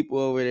good people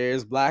over there.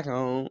 It's black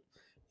owned.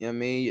 You know what I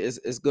mean?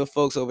 It's good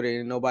folks over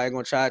there. Nobody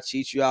gonna try to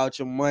cheat you out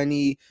your money.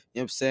 You know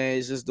what I'm saying?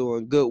 It's just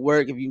doing good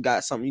work. If you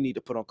got something you need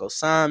to put on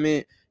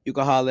consignment, you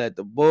can holler at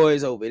the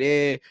boys over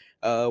there.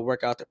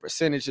 Work out the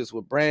percentages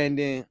with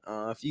Brandon.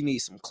 If you need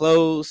some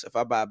clothes, if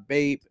I buy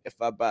Bape, if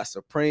I buy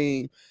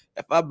Supreme,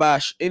 if I buy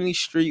any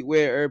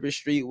streetwear, urban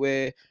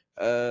streetwear,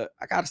 I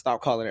gotta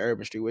stop calling it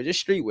urban streetwear,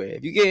 just streetwear.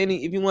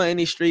 If you want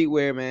any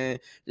streetwear, man,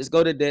 just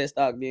go to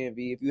Deadstock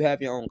DMV. If you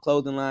have your own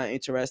clothing line,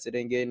 interested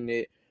in getting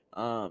it,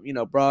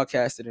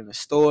 broadcasted in the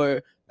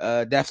store,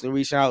 definitely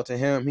reach out to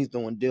him. He's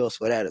doing deals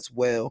for that as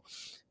well.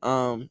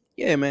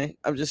 Yeah, man,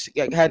 I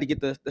had to get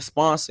the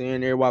sponsor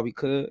in there while we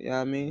could. You know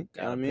what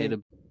I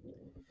mean?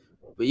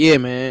 But yeah,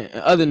 man. In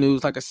other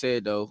news, like I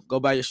said though, go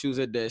buy your shoes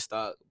at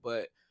Deadstock.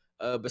 But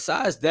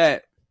besides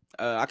that,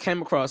 I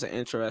came across an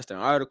interesting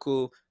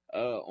article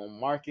on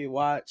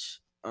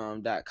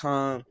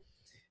MarketWatch.com.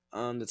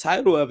 The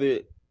title of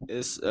it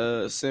is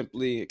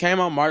simply, it came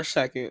out March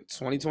 2nd,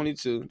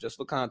 2022, just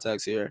for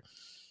context here.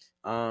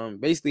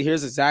 Basically,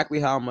 here's exactly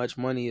how much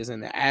money is in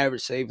the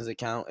average savings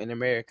account in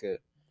America.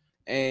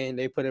 And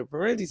they put in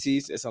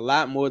parentheses, it's a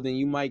lot more than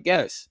you might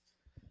guess.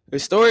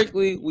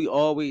 Historically, we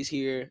always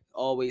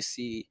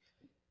see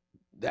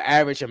the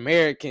average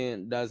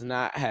American does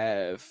not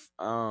have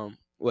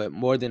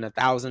more than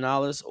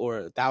 $1,000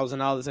 or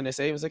 $1,000 in their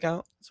savings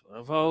account. That's what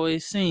I've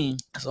always seen.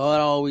 That's all I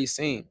always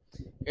seen.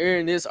 Here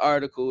in this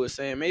article is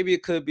saying maybe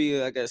it could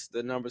be, I guess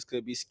the numbers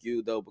could be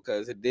skewed though,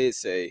 because it did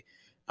say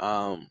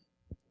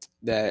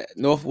that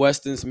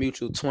Northwestern's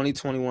Mutual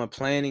 2021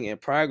 Planning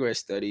and Progress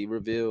Study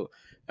revealed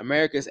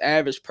America's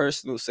average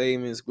personal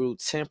savings grew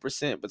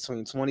 10%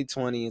 between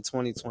 2020 and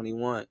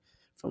 2021,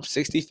 from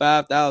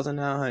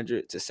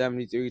 65,900 to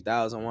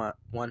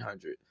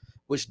 73,100,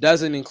 which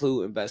doesn't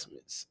include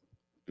investments.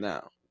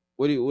 Now,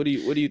 what do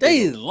you think?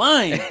 They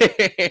lying.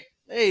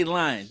 They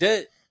lying.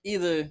 That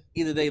either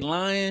they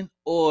lying,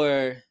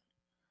 or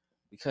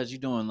because you're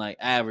doing like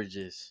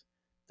averages.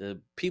 The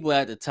people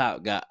at the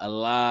top got a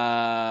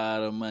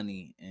lot of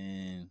money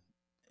and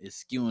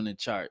it's skewing the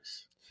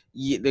charts.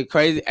 Yeah, the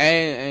crazy,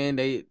 and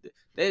they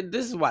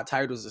this is why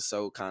titles are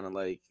so kind of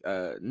like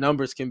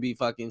numbers can be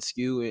fucking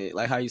skewed,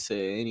 like how you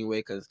said anyway,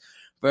 because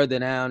further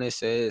down it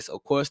says,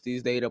 of course,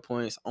 these data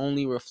points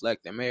only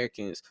reflect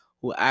Americans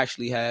who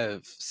actually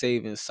have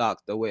savings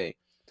socked away.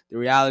 The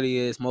reality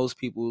is most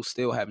people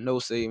still have no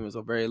savings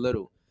or very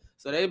little.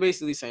 So they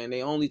basically saying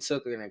they only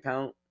took into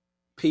account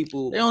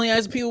people. They only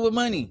ask people with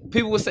money.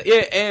 People with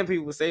and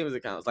people with savings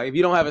accounts. Like if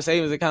you don't have a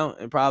savings account,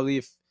 and probably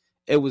if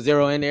it was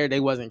zero in there, they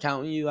wasn't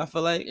counting you, I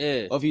feel like.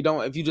 Yeah. Or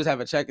if you just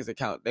have a checkers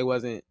account, they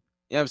wasn't,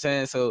 you know what I'm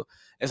saying? So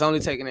it's only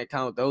taking into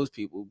account those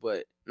people.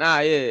 But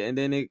and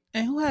then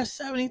and who has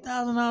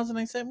 $70,000 in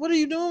their savings? What are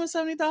you doing with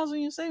 $70,000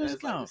 in your savings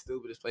account? Like the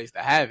stupidest place to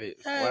have it.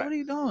 Hey, what are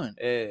you doing?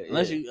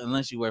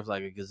 Unless you worth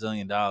like $1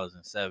 gazillion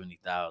and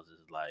 70,000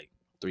 is like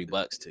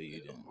 $3 to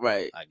you. Then,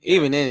 right.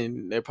 Even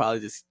then, they're probably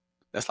just,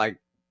 that's like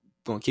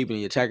gonna keep it in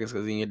your checkers,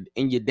 because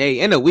in your day,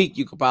 in a week,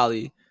 you could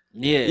probably.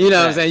 Yeah, you know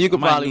what I'm saying. You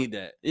could probably need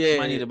that. Yeah,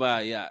 might need to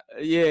buy a yacht.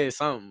 Yeah,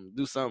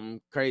 do something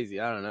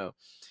crazy. I don't know.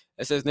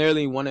 It says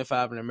nearly 1 in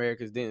 5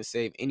 Americans didn't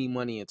save any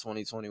money in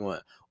 2021.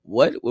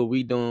 What were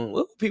we doing?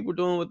 What were people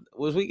doing?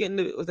 Was they getting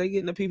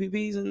the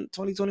PPPs in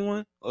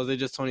 2021, or was it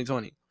just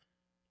 2020?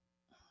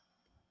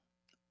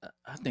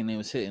 I think they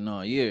was hitting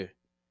all year.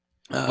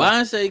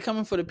 Biden said he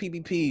coming for the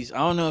PPPs. I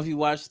don't know if you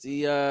watched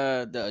the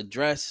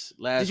address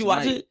last night. Did you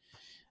watch it?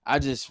 I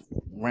just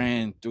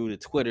ran through the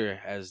Twitter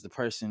as the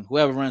person,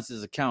 whoever runs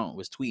his account,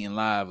 was tweeting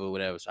live or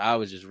whatever. So I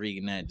was just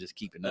reading that, just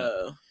keeping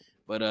up.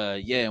 But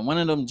one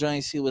of them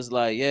joints, he was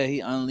like,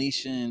 he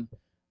unleashing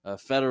a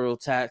federal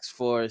task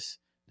force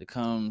to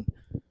come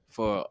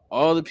for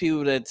all the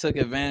people that took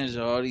advantage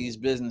of all these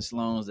business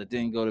loans that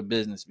didn't go to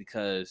business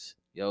because,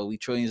 we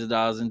trillions of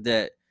dollars in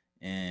debt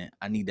and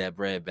I need that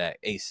bread back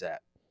ASAP.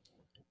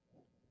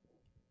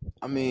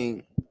 I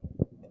mean,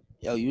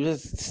 you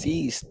just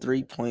seized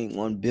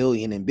 $3.1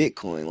 billion in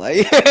Bitcoin. Like,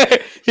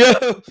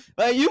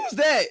 use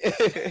that.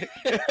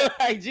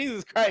 Like,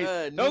 Jesus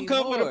Christ. Don't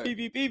come for the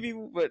PPP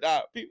people, but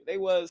people, they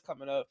was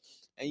coming up.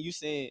 And you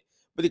saying,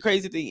 but the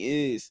crazy thing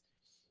is,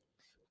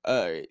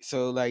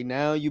 so like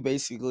now you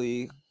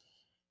basically,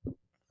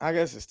 I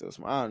guess it's still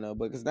smart. I don't know,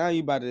 because now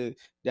you about to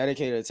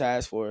dedicate a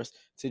task force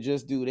to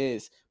just do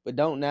this. But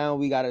now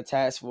we got a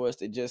task force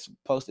that just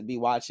supposed to be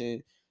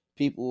watching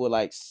people with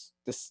like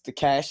the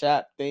Cash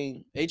App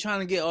thing. They trying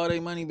to get all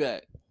their money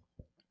back.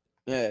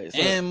 Yeah,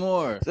 and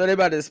more. So they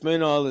about to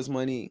spend all this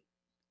money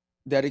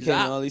dedicating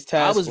all these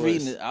task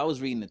forces. I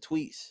was reading the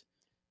tweets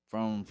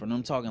from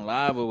them talking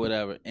live or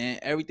whatever, and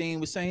everything he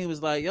was saying, he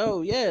was like,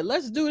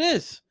 let's do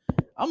this.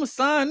 I'm gonna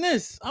sign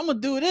this. I'm gonna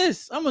do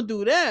this. I'm gonna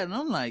do that. And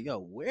I'm like,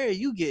 where are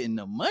you getting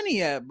the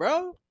money at,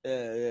 bro?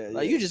 Yeah.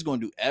 Like, you just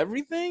gonna do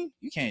everything?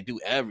 You can't do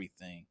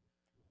everything.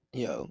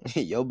 Yo,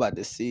 about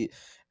to see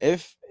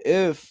if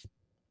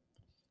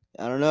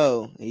I don't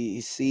know,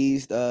 he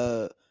seized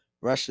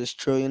Russia's $1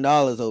 trillion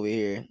over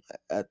here.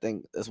 I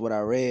think that's what I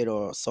read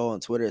or saw on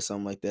Twitter or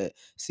something like that.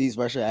 Seized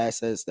Russia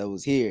assets that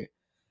was here.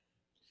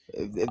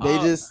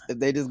 If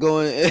they just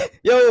go in,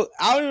 yo,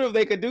 I don't even know if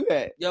they could do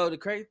that. Yo, the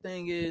crazy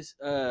thing is,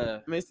 I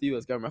mean, it's the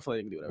U.S. government. I feel like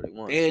they can do whatever they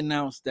want. they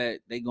announced that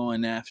they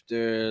going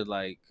after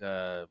like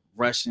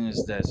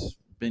Russians that's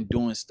been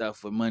doing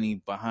stuff with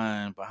money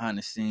behind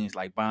the scenes,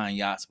 like buying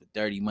yachts with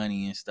dirty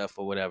money and stuff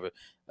or whatever.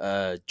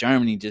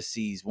 Germany just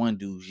seized one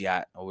dude's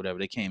yacht or whatever.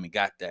 They came and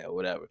got that or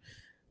whatever.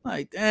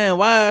 Like, damn,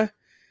 why?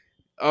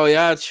 Oh,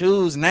 y'all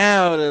choose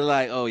now to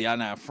like, oh, y'all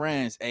not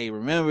friends. Hey,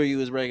 remember you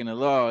was breaking the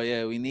law.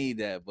 Yeah, we need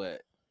that,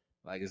 but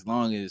like as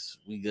long as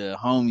we good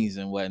homies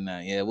and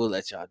whatnot, yeah, we'll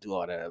let y'all do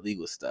all that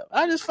illegal stuff.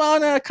 I just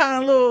found that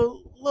kind of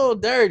little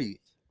dirty.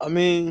 I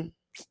mean,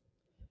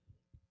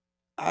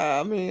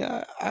 I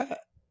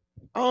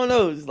don't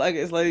know. It's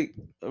like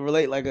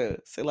relate like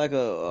a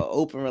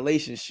open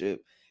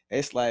relationship.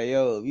 It's like,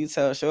 yo, if you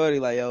tell Shorty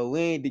like, yo, we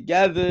ain't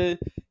together, you know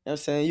what I'm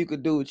saying, you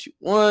could do what you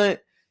want.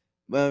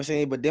 But I'm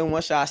saying, but then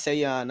once y'all say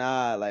y'all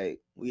nah, like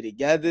we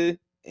together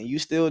and you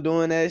still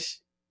doing that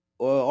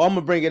or I'm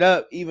gonna bring it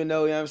up, even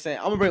though, you know what I'm saying,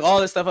 I'm gonna bring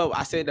all this stuff up.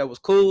 I said that was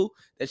cool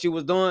that you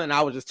was doing, and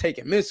I was just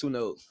taking mental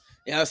notes.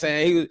 You know what I'm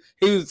saying?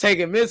 He was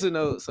taking mental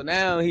notes. So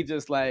now he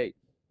just like,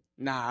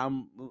 nah,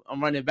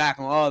 I'm running back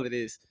on all of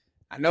this.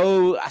 I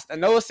know I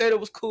said it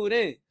was cool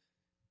then.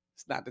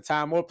 It's not the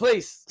time or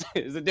place.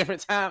 It's a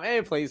different time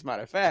and place,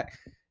 matter of fact.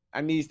 I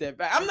need that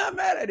back. I'm not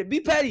mad at it. Be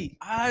petty.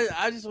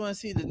 I just want to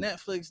see the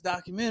Netflix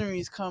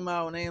documentaries come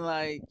out and they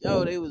like,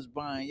 yo, they was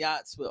buying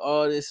yachts with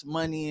all this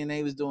money and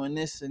they was doing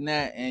this and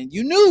that. And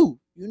you knew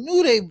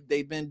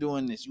they been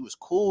doing this. You was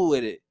cool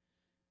with it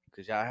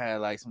because y'all had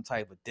like some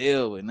type of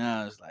deal. But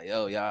now it's like,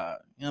 yo, y'all,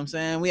 you know what I'm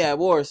saying? We at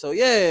war. So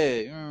yeah,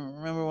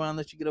 remember when I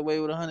let you get away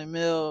with $100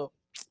 million?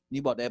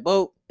 You bought that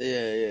boat?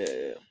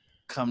 Yeah.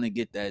 Coming to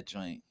get that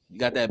joint. You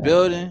got that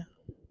building?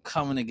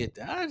 Coming to get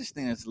that. I just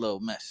think it's a little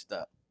messed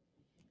up.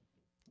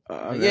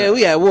 Yeah,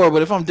 we at war,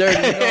 but if I'm dirty,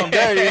 you know I'm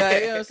dirty.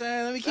 Like, you know what I'm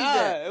saying? Let me keep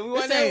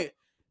that.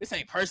 This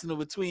ain't personal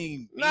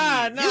between me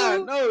and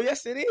you. No,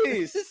 yes it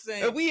is.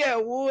 If we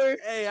at war,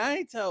 hey, I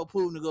ain't tell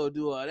Putin to go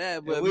do all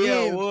that, but we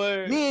at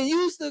war. Me and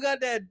you still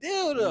got that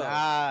deal though.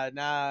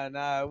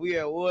 Nah. We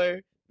at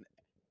war.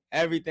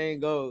 Everything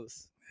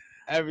goes.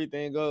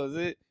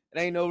 It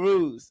ain't no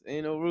rules.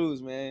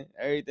 Man.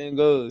 Everything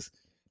goes.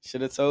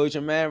 Should have told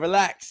your man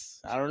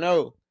relax. I don't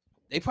know.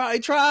 They probably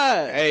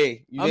tried.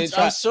 Hey, I'm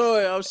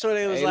sure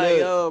they was like,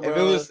 yo,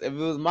 bro. If it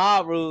was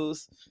mob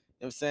rules, you know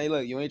what I'm saying,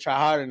 look, you ain't try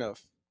hard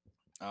enough.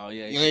 Oh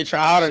yeah, you ain't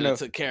try hard enough.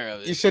 Took care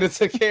of it. You should have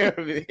took care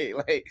of it.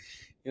 Like,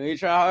 you ain't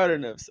try hard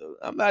enough. So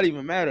I'm not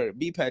even mad at it.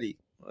 Be petty.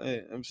 You know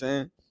what I'm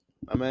saying,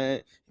 my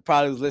man, he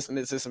probably was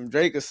listening to some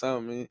Drake or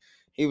something.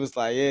 He was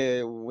like,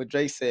 yeah, what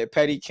Drake said,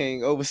 petty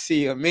king,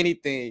 overseer of many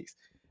things.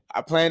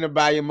 I plan to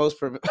buy your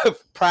most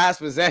prized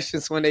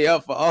possessions when they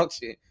up for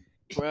auction.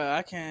 Bro,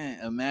 I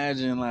can't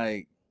imagine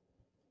like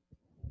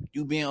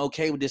you being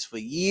okay with this for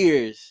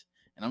years,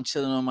 and I'm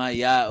chilling on my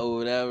yacht or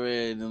whatever,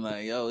 and then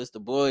like, yo, it's the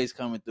boys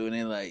coming through, and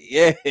they're like,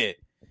 yeah,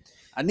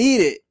 I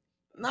need it.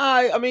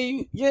 Nah, I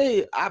mean,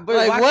 yeah, but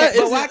like,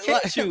 why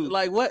can't you?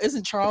 Like, what?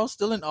 Isn't Charles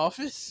still in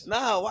office?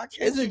 Nah, why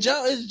can't? Isn't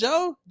Joe? Is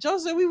Joe? Joe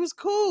said we was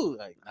cool.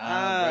 Like,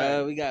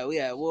 bro, we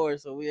at war,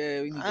 so we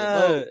need to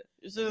vote.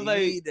 It's just like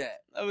need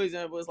that. Another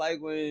example is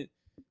like when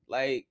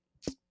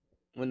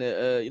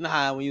the you know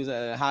how when you was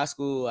at high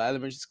school or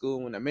elementary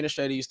school, when the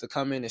administrator used to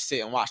come in and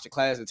sit and watch the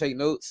class and take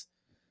notes.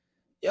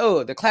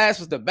 Yo, the class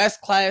was the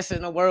best class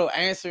in the world,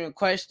 answering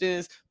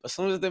questions. But as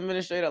soon as the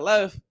administrator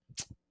left,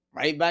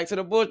 right back to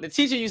the board. The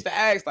teacher used to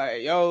ask,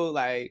 like, yo,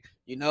 like,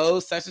 you know,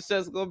 such and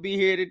such is gonna be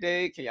here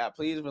today. Can y'all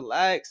please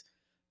relax?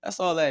 That's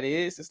all that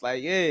is. It's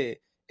like, yeah,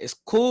 it's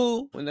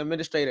cool when the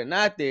administrator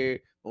not there,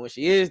 but when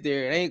she is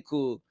there, it ain't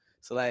cool.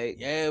 So like,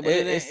 yeah, but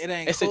it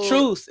ain't. It's cool. A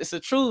truce. It's a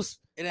truce.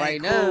 It ain't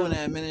right cool now. When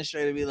the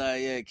administrator be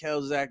like, yeah,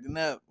 Kel's was acting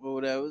up or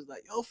whatever. It's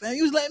like, yo, fam,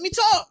 you was letting me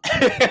talk.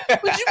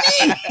 What you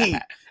mean?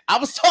 I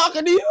was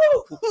talking to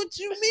you. What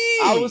you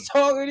mean? I was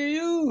talking to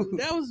you.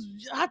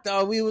 I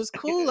thought we was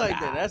cool like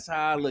that. That's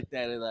how I looked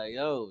at it. Like,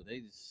 yo,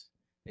 they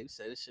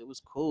said this shit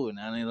was cool. And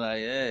now they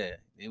like, yeah,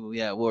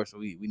 we at war, so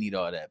we need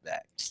all that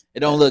back.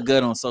 It don't look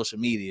good on social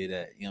media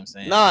that, you know what I'm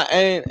saying? Nah,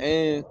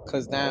 and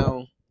because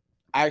now,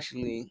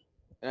 actually,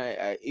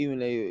 even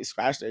they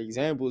scratch their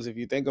examples, if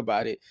you think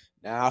about it,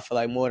 now I feel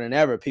like more than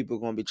ever, people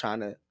going to be trying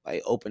to,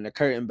 like, open the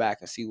curtain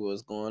back and see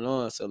what's going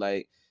on. So,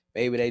 like,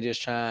 maybe they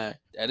just trying.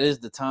 That is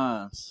the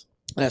times.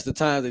 That's the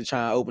times they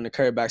trying to open the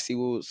curtain back, see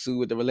what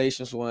the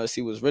relations want,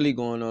 see what's really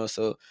going on.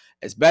 So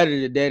it's better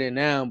to dead it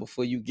now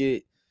before you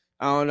get,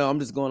 I don't know, I'm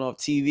just going off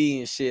TV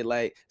and shit,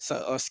 like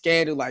a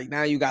scandal. Like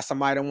now you got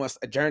somebody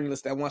a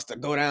journalist that wants to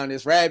go down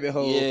this rabbit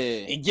hole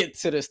and get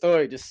to the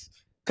story. Just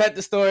cut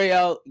the story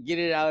out, get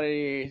it out of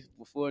here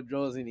before it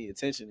draws any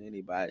attention to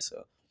anybody.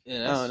 So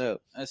yeah, I don't know.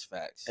 That's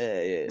facts.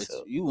 Yeah. But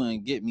so you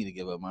wouldn't get me to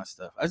give up my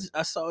stuff.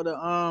 I saw the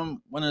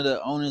one of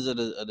the owners of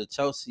the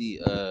Chelsea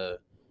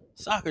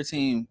soccer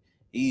team.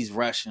 He's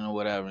Russian or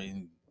whatever,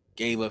 and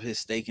gave up his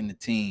stake in the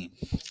team.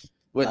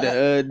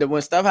 But the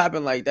when stuff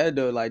happen like that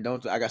though, like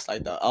I guess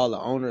like all the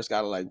owners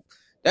gotta like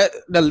that.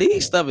 The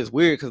league stuff is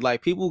weird because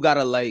like people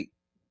gotta like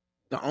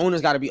the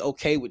owners got to be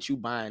okay with you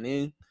buying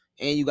in,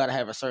 and you got to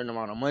have a certain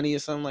amount of money or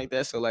something like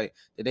that. So like,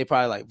 did they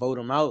probably like vote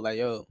him out? Like,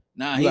 yo,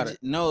 Nah, you gotta,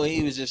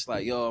 he was just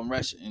like, yo, I'm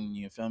rushing.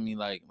 You feel me?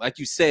 Like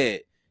you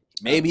said,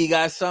 maybe he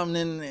got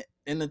something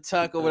in the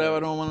tuck or whatever.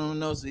 I don't want him to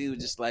know. So he was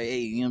just like, hey,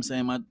 you know what I'm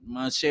saying?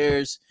 My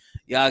shares,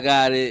 y'all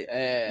got it.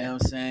 You know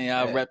what I'm saying?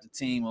 Y'all rep the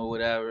team or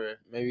whatever.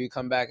 Maybe you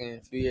come back in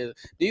a few years.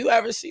 Do you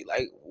ever see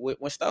like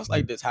when stuff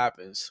like this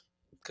happens?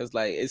 Because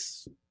like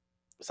it's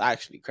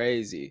actually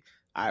crazy.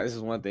 This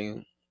is one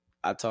thing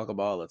I talk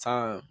about all the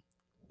time.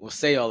 Will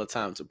say all the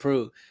time to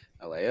prove.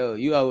 I'm like, yo,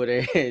 you over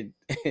there in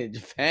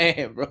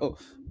Japan, bro.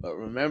 But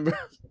remember,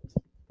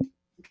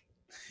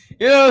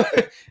 you know,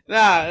 nah.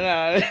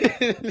 I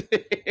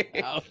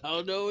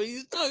don't know what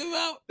he's talking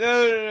about.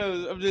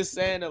 No. I'm just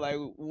saying that, like,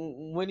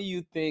 when do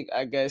you think,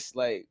 I guess,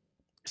 like,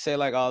 say,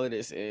 like, all of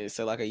this is,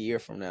 so, like, a year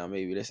from now,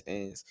 maybe this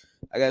ends.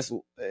 I guess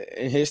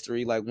in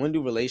history, like, when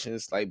do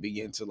relations, like,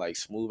 begin to, like,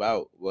 smooth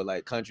out with,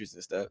 like, countries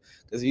and stuff?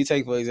 Because if you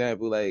take, for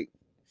example, like,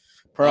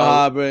 Pearl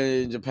Harbor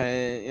in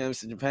Japan, you know what I'm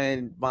saying?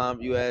 Japan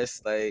bombed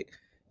US, like, you know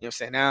what I'm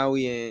saying? Now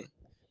we in, you know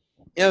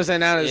what I'm saying?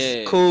 Now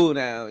it's cool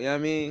now, you know what I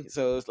mean?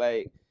 So it's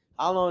like,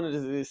 how long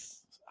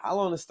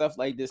does stuff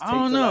like this take? I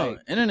don't know. Like,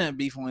 internet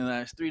beef only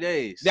lasts 3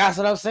 days. That's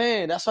what I'm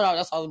saying. That's what I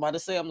was about to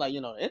say. I'm like,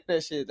 you know,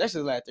 internet shit, that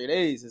shit's like 3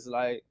 days. It's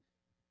like,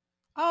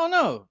 I don't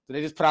know. So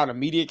they just put out a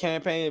media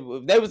campaign.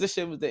 If they was the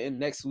shit was the end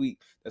next week,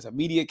 there's a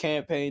media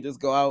campaign, just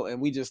go out and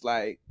we just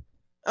like,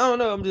 I don't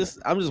know. I'm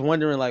just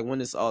wondering like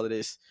when is all of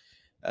this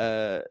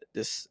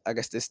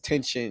this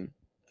tension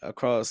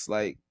across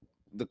like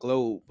the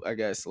globe, I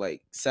guess,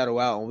 like settle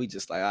out and we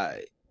just like, all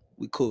right,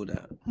 we cool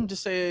now. I'm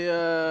just say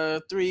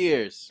 3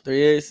 years. 3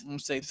 years? I'm gonna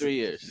say 3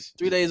 years.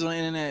 3 days on the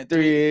internet.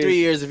 3 years. 3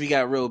 years if you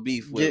got real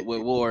beef with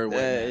war and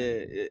whatnot.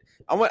 Yeah.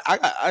 I want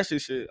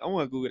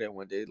to Google that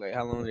one day. Like,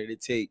 how long did it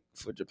take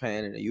for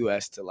Japan and the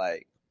U.S. to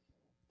like?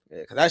 Yeah,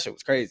 because that shit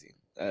was crazy.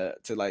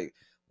 To like,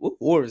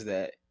 what war is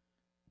that?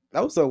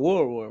 That was a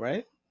war,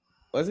 right?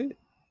 Was it?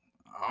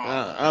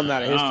 I'm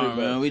not a history, but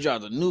man, we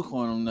dropped a nuke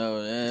on them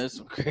though. Yeah, that's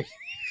some crazy.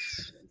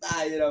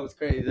 Nah, yeah, that was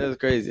crazy. That was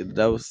crazy.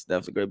 That was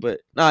definitely great. But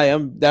nah,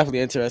 I'm definitely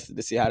interested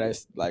to see how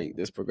that's like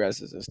this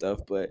progresses and stuff.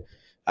 But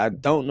I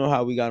don't know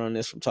how we got on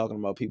this from talking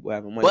about people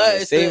having money in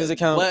their savings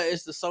account. But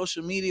it's the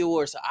social media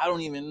war, so I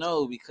don't even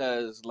know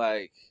because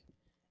like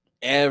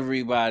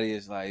everybody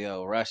is like,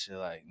 yo, Russia,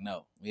 like,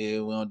 no, we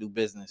don't do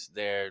business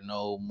there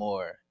no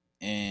more.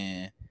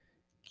 And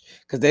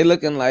because they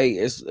looking like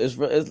it's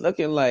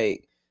looking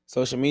like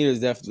social media is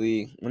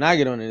definitely, when I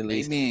get on it at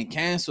least, they being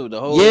canceled the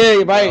whole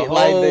right, the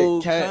whole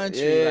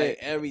country, like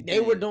everything. They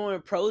were doing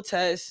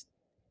protests.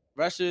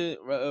 Russian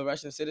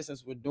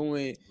citizens were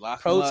doing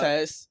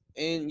protests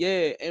in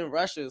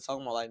Russia,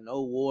 talking about like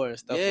no war and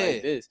stuff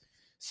like this.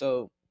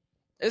 So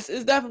it's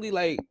definitely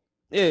like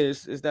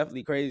it's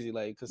definitely crazy.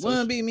 Like, cause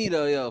wouldn't be me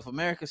though, yo. If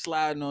America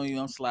sliding on you,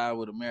 I'm sliding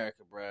with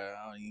America, bro.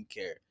 I don't even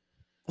care.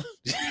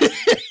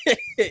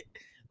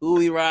 Who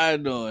we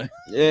riding on?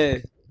 Yeah.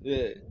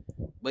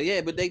 But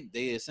they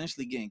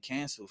essentially getting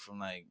canceled from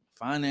like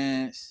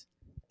finance,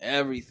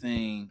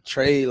 everything,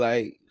 trade,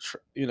 like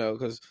you know,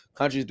 because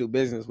countries do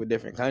business with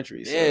different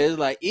countries. Yeah, so. It's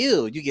like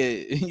ew. You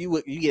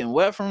getting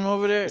wet from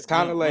over there. It's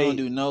kind of like, don't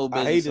do no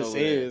business. I hate to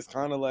say it. It's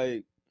kind of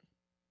like,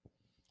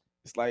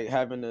 it's like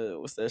having a,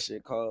 what's that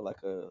shit called?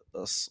 Like a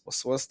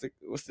swastika.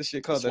 What's the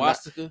shit called?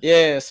 Swastika?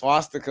 Yeah,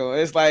 swastika.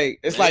 It's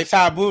like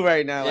taboo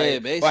right now. Yeah,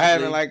 like, basically. Or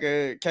having like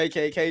a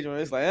KKK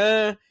joint. It's like,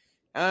 I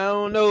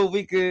don't know if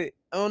we could.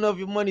 I don't know if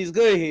your money's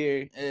good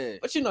here. Yeah.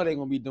 But you know they're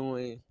gonna be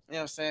doing, you know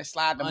what I'm saying?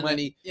 Slide the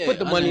money, put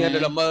the money under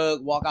the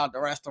mug, walk out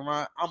the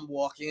restaurant. I'm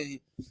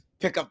walking,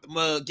 pick up the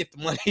mug, get the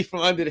money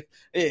from under the.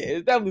 Yeah,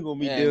 it's definitely gonna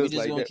be deals. We just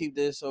like gonna that. Keep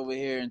this over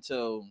here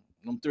until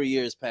them 3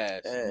 years pass.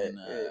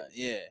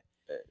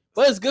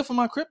 But it's good for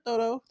my crypto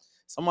though.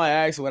 Somebody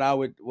asked what I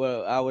would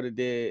have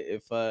did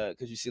if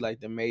because you see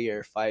like the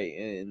mayor fight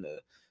and I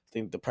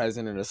think the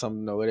president or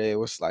something over there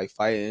was like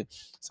fighting.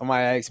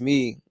 Somebody asked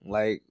me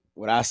like,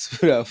 would I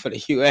suit up for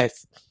the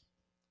U.S.?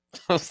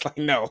 I was like,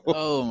 no.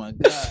 Oh my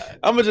god!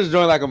 I'm gonna just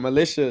join like a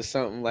militia or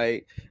something,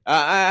 like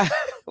I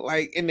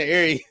like in the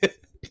area.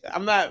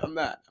 I'm not.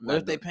 What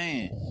if they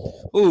paying?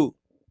 Who?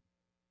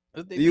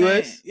 What if they the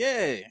U.S.?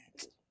 Yeah.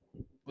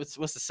 What's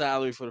the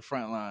salary for the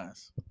front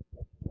lines?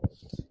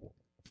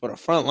 For the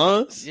front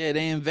lines? Yeah,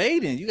 they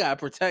invading. You gotta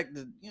protect the.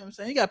 You know what I'm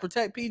saying? You gotta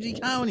protect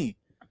PG County.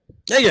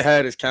 They can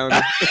have this county.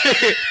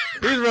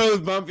 These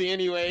roads bumpy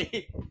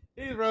anyway.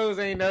 These roads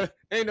ain't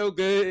no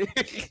good.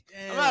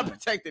 I'm not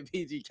protecting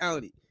PG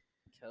County.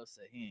 Kel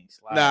said he ain't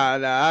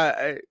sliding.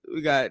 Nah.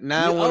 We got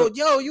 9.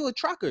 You a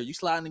trucker? You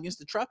sliding against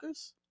the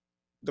truckers?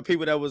 The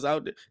people that was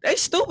out there, they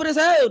stupid as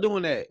hell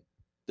doing that.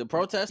 The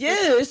protesters?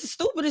 Yeah, it's the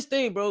stupidest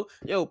thing, bro.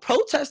 Yo,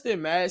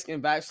 protesting masks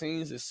and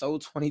vaccines is so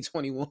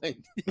 2021.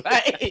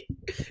 Like,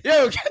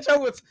 yo, catch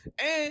up with,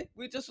 and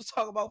we just was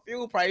talking about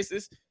fuel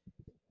prices.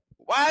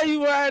 Why are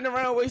you riding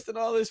around wasting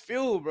all this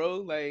fuel, bro?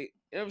 Like,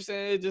 you know what I'm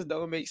saying? It just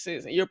don't make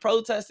sense. And you're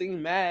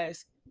protesting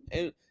masks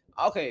and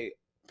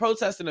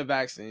protesting the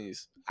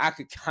vaccines. I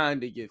could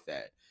kind of get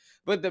that.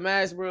 But the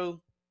mask,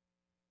 bro,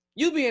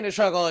 You be in the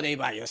truck all day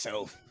by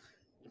yourself.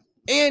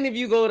 And if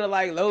you go to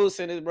like load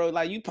centers, bro,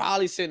 like you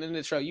probably sitting in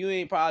the truck. You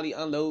ain't probably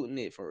unloading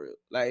it for real.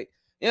 Like,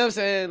 you know what I'm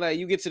saying? Like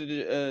you get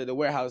to the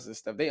warehouse and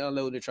stuff, they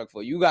unload the truck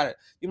for you.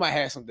 You might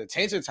have some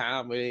detention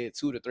time with it,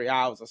 2 to 3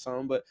 hours or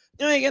something, but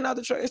you ain't getting out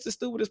the truck. It's the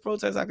stupidest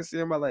protest I can see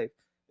in my life.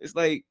 It's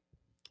like,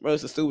 bro,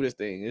 it's the stupidest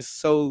thing. It's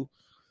so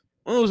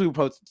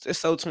it's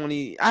so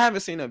 20. I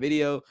haven't seen a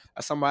video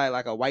of somebody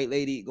like a white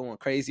lady going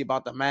crazy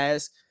about the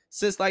mask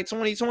since like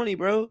 2020,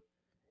 bro.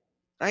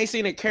 I ain't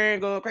seen a Karen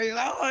going crazy.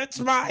 Like, oh, it's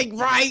my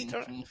right.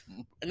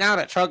 Now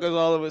the truckers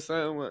all of a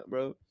sudden went,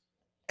 bro.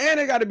 And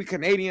they got to be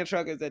Canadian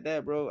truckers at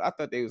that, bro. I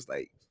thought they was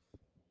like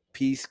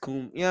peace,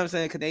 cool. You know what I'm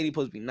saying? Canadian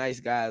supposed to be nice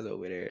guys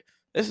over there.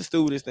 That's the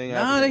stupidest thing.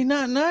 Nah, they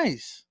not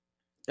nice.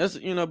 That's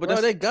but bro,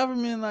 that's they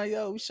government like,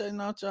 yo, we shutting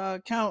out y'all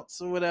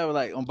accounts or whatever.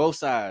 Like on both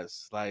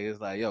sides. Like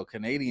it's like, yo,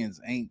 Canadians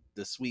ain't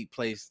the sweet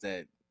place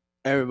that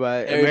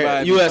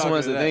everybody U.S.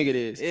 wants to think it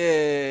is.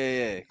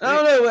 Yeah. I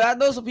don't know. I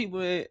know some people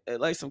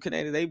like some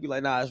Canadians. They be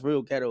like, nah, it's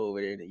real ghetto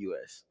over there in the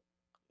U.S.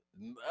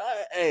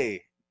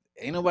 Hey,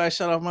 ain't nobody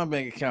shut off my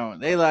bank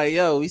account. They like,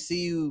 yo, we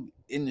see you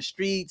in the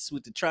streets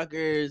with the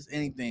truckers,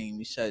 anything.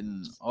 We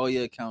shutting all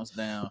your accounts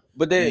down.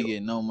 But they ain't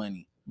getting no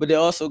money. But they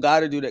also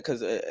got to do that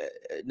because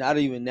not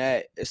even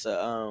that. It's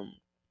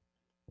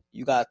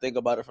you got to think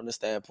about it from the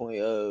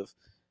standpoint of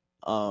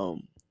a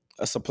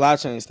supply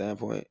chain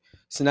standpoint.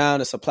 So now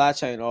the supply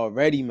chain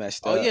already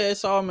messed up. Oh yeah,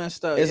 it's all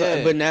messed up.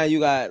 But now you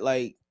got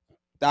like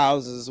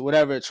thousands,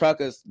 whatever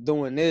truckers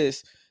doing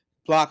this,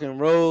 blocking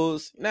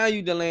roads. Now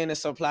you delaying the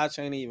supply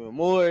chain even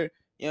more. You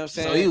know what I'm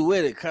saying? So you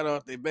with it? Cut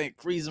off their bank,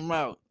 freeze them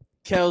out.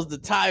 Kel's the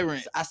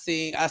tyrant. I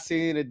seen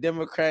the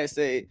Democrats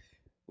say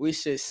we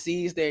should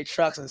seize their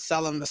trucks and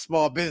sell them to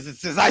small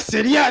businesses. I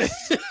said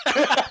yes.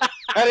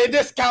 At a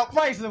discount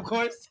price, of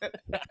course.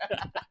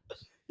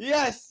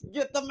 Yes,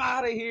 get them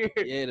out of here.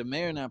 Yeah, the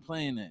mayor not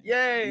playing it.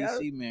 Yeah,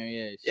 DC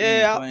mayor,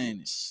 yeah,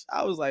 playing it.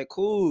 I was like,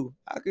 cool.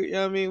 I could, you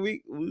know what I mean?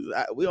 We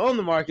on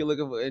the market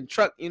looking for and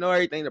truck,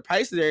 everything. The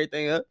prices,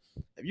 everything up.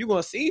 If you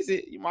gonna seize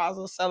it, you might as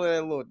well sell it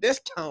at a little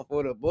discount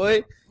for the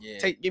boy.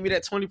 Yeah, give me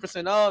that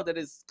 20% off. That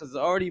is because it's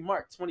already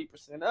marked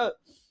 20% up.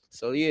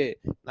 So yeah,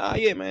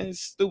 man, it's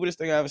the stupidest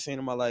thing I ever seen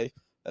in my life.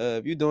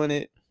 If you doing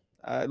it,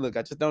 look,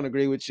 I just don't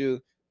agree with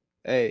you.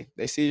 Hey,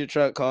 they see your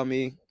truck, call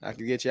me. I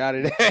can get you out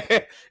of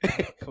there.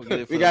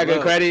 We got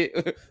good credit.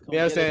 You know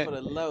what I'm saying? For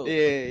the low.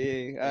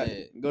 Yeah.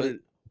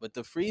 But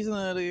the freezing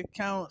of the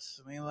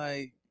accounts, I mean,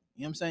 like,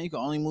 you know what I'm saying? You can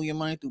only move your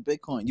money through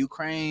Bitcoin.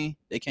 Ukraine,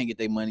 they can't get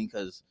their money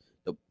because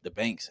the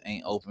banks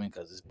ain't open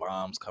because there's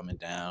bombs coming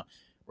down.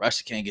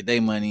 Russia can't get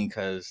their money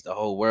because the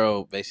whole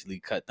world basically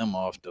cut them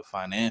off the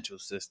financial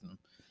system.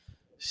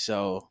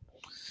 So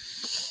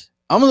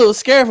I'm a little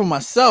scared for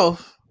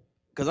myself.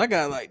 Cause I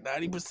got like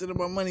 90% of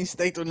my money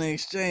staked on the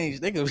exchange.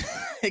 They could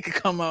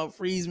come out,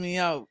 freeze me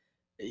out.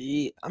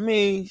 Yeah, I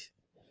mean,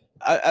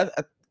 I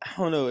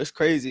don't know. It's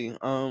crazy.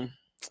 Well,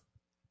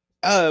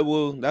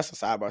 that's a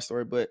sidebar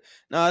story, but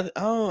no,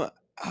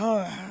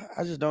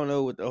 I just don't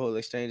know what the whole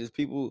exchange is.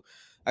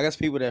 I guess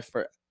people that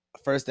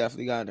first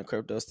definitely got into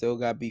crypto still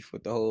got beef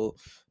with the whole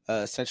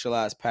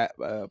centralized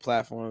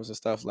platforms and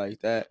stuff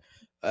like that.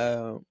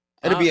 It'll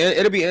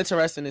be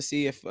interesting to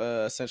see if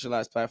a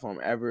centralized platform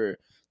ever.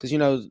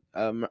 Because,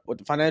 with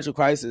the financial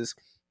crisis,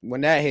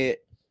 when that hit,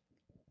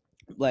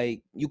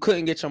 like, you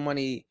couldn't get your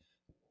money.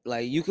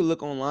 Like, you could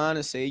look online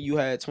and say you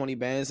had 20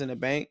 bands in the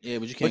bank. Yeah,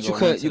 but you couldn't go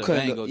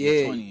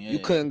get 20. You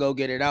couldn't go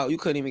get it out. You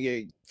couldn't even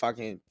get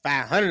fucking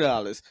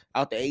 $500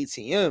 out the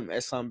ATM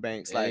at some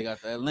banks. Yeah, like, they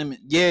got that limit.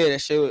 Yeah,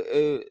 that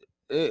shit.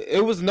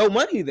 It was no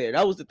money there.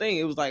 That was the thing.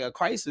 It was like a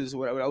crisis.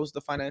 Whatever. That was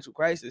the financial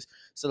crisis.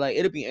 So, like,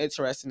 it'll be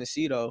interesting to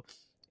see, though,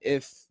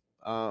 if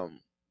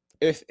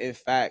in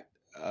fact,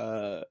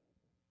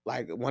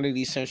 like one of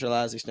these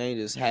centralized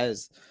exchanges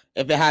if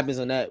it happens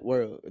in that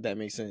world, if that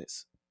makes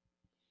sense.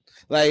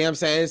 Like, you know what I'm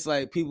saying? It's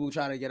like people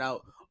trying to get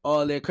out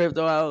all their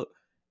crypto out,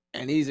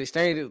 and these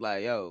exchanges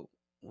like, yo,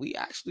 we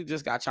actually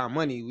just got y'all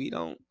money. We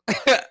don't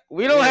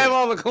have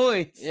all the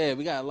coins. Yeah,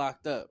 we got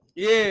locked up.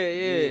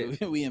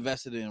 Yeah. We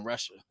invested in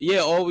Russia.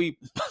 Yeah, oh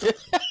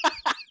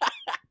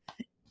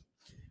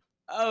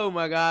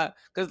my God.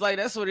 Cause like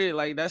that's what it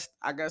like.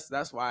 I guess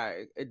that's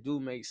why it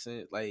do make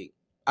sense. Like,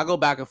 I go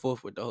back and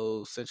forth with the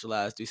whole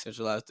centralized,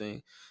 decentralized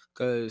thing.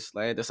 Cause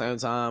like at the same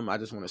time, I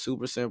just want it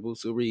super simple,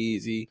 super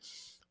easy.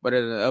 But at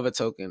the other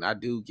token, I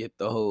do get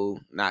the whole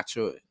not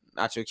your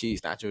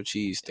keys, not your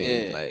cheese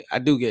thing. Yeah. Like, I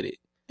do get it.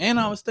 And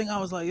I was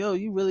like, yo,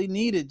 you really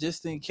need it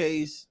just in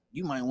case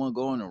you might want to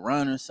go on a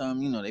run or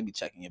something. They be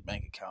checking your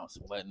bank accounts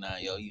and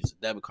whatnot. Yo, use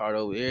a debit card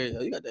over here.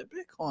 Yo, you got that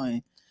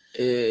Bitcoin.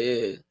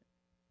 Yeah.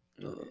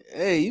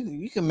 Hey,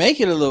 you can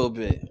make it a little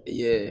bit.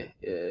 Yeah.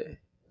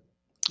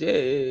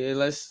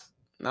 Unless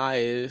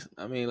they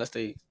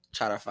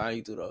try to find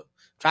you through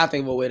try to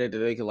think of a way that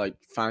they can like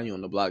find you on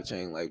the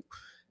blockchain. Like,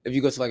 if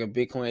you go to like a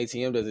Bitcoin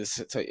ATM,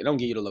 it don't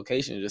give you the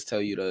location, it just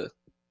tell you the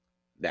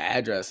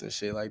address and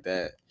shit like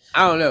that.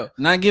 I don't know.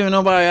 Not giving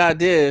nobody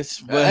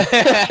ideas, but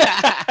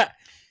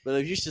But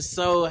if you just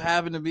so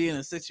happen to be in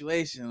a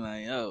situation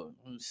like, yo,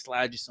 I'm gonna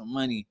slide you some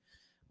money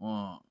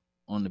on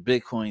the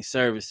Bitcoin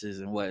services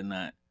and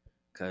whatnot,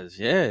 cause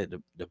yeah,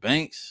 the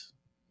banks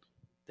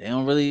they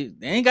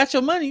ain't got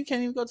your money. You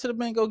can't even go to the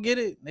bank go get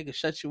it. They can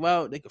shut you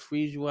out. They can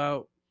freeze you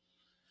out.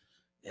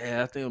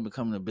 Yeah, I think I'm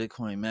becoming a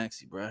Bitcoin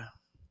maxi, bro.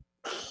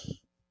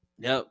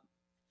 Yep.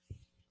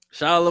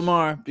 Shout out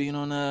Lamar being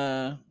on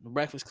the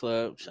Breakfast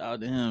Club. Shout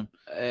out to him.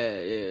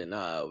 Yeah,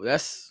 nah,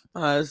 that's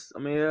nice. I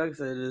mean, like I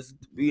said, it's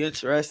be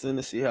interesting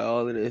to see how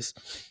all of this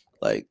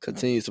like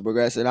continues to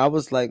progress. And I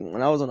was like,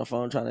 when I was on the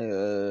phone trying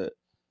to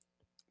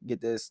get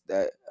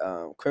that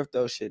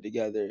crypto shit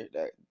together,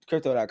 that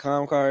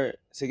crypto.com card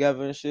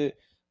together and shit,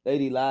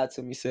 lady lied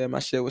to me, said my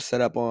shit was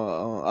set up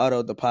on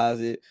auto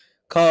deposit.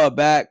 Called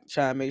back,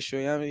 trying to make sure,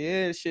 I mean,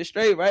 yeah, shit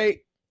straight, right?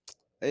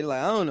 They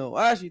like, I don't know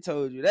why she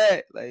told you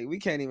that. Like, we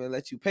can't even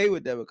let you pay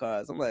with debit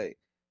cards. I'm like,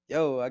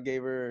 yo, I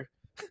gave her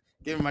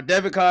my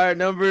debit card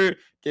number,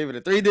 gave her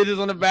the 3 digits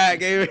on the back,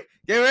 gave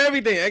her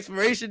everything,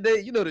 expiration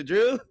date, you know the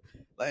drill.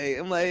 Like,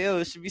 I'm like, yo,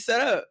 it should be set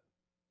up.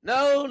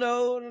 No,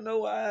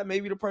 why?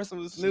 Maybe the person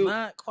was It's new.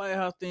 not quite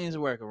how things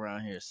work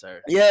around here,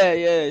 sir.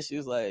 Yeah. She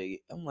was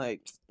like, I'm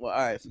like, well, all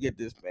right, forget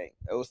this bank.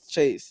 It was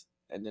Chase.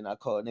 And then I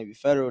called Navy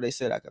Federal. They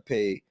said I could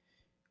pay,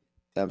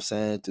 you know what I'm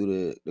saying,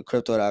 through the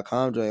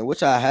crypto.com joint,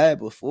 which I had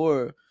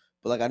before,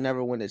 but like I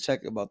never went to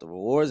check about the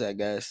rewards, I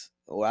guess.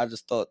 Or I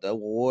just thought the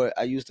reward,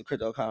 I used the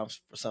crypto.com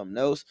for something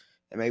else,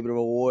 and maybe the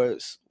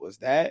rewards was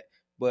that.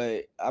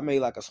 But I made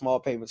like a small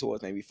payment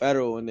towards Navy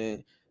Federal, and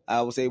then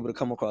I was able to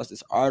come across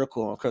this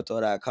article on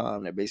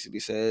crypto.com that basically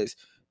says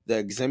the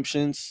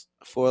exemptions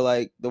for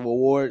like the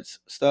rewards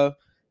stuff.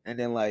 And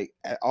then like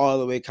all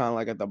the way kind of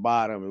like at the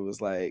bottom, it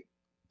was like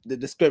the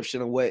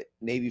description of what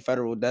Navy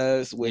Federal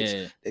does, which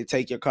they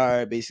take your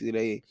card, basically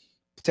they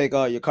take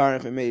all your card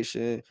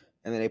information,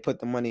 and then they put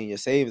the money in your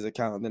savings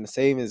account. And then the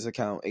savings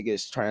account, it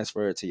gets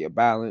transferred to your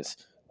balance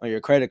on your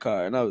credit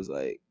card. And I was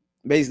like,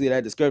 basically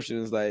that description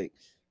is like,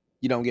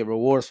 you don't get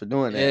rewards for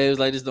doing that. Yeah, it was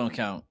like, this don't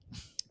count.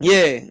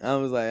 Yeah, I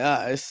was like,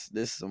 this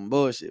is some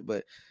bullshit.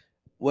 But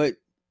what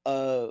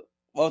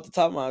off the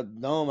top of my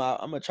dome,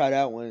 I'm gonna try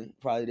that one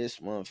probably this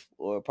month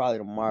or probably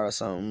tomorrow or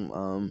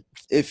something.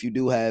 If you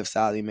do have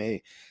Sally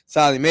Mae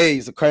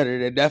is a creditor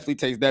that definitely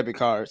takes debit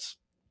cards.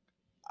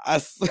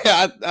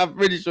 I'm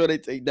pretty sure they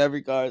take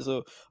debit cards,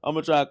 so I'm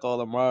gonna try to call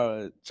tomorrow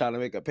and try to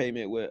make a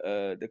payment with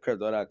the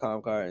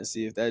crypto.com card and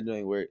see if that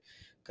joint work.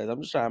 Cause I'm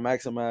just trying to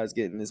maximize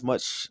getting as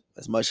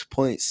much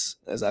points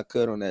as I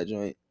could on that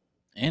joint.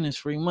 And it's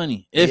free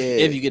money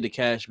if you get the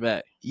cash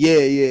back. Yeah.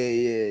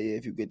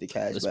 If you get the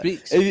cash back,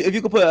 if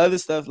you could put other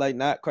stuff like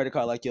not credit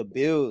card, like your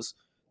bills.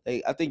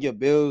 Like I think your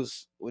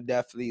bills would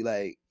definitely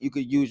like you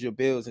could use your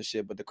bills and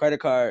shit, but the credit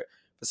card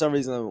for some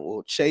reason,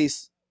 well,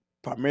 Chase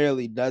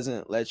primarily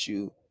doesn't let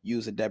you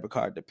use a debit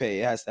card to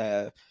pay. It has to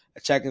have a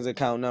checking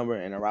account number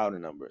and a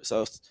routing number.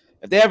 So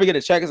if they ever get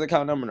a checking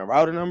account number and a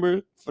routing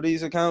number for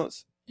these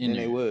accounts, then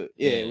they would.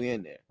 Yeah, we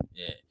in there.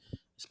 Yeah.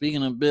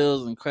 Speaking of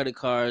bills and credit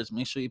cards,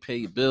 make sure you pay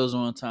your bills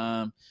on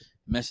time.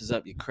 Messes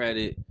up your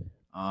credit.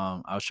 I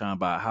was trying to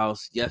buy a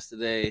house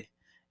yesterday,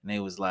 and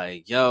they was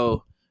like,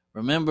 "Yo,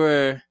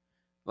 remember,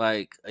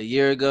 like a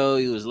year ago,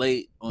 you was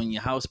late on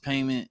your house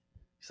payment."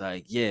 It's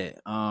like, "Yeah."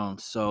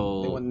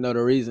 So they want to know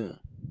the reason.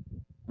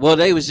 Well,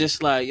 they was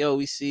just like, yo,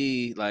 we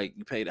see like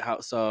you pay the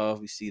house off,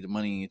 we see the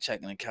money in your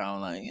checking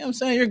account, like, you know what I'm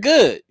saying?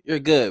 You're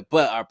good.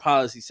 But our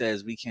policy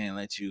says we can't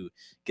let you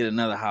get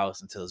another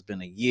house until it's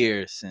been a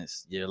year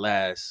since your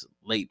last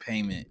late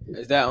payment.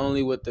 Is that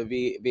only with the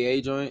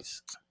VA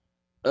joints?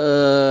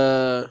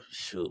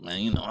 Shoot, man,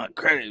 you know my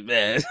credit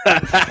bad.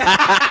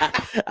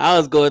 I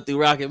was going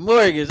through Rocket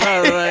Mortgage.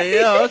 I was like,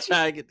 yo, I'm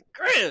trying to get the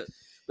crib.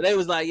 But they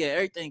was like, yeah,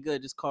 everything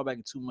good. Just call back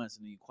in 2 months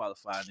and then you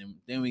qualify.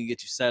 Then we can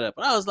get you set up.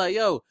 But I was like,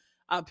 yo,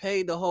 I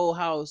paid the whole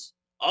house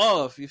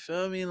off. You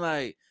feel me?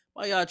 Like,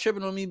 why y'all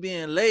tripping on me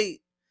being late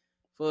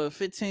for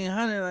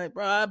 $1,500? Like,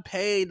 bro, I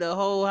paid the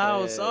whole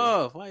house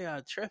off. Why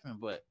y'all tripping?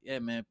 But yeah,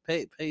 man,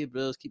 pay your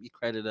bills, keep your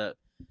credit up.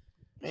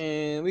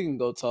 Man, we can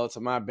go talk to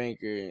my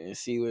banker and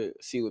see what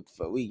the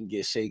fuck we can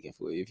get shaken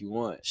for if you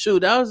want. Shoot,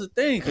 that was the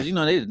thing, because you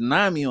know they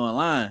denied me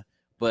online.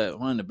 But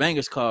one of the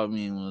bankers called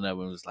me and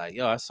whatever was like,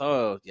 yo, I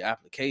saw your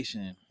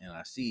application and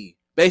I see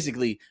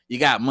basically you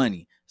got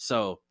money.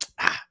 So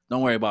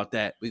don't worry about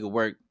that. We could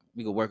work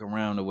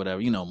around or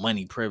whatever, you know,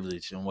 money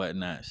privilege and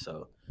whatnot.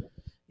 So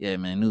yeah,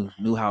 man,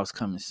 new house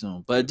coming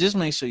soon. But just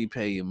make sure you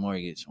pay your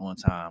mortgage on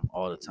time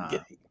all the time.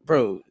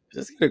 Bro,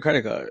 just get a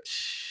credit card.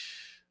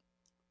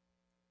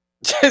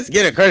 Just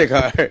get a credit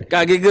card.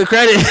 Gotta get good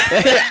credit.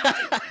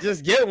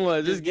 Just get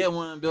one. Just get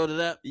one and build it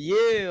up.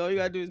 Yeah, all you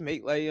gotta do is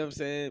make, like, you know what I'm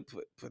saying,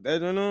 put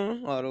that on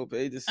auto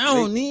pay. I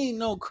don't need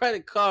no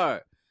credit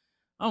card.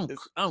 I'm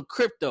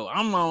crypto.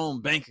 I'm my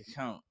own bank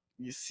account.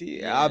 You see,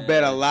 yeah. I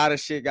bet a lot of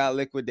shit got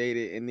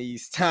liquidated in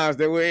these times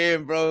that we're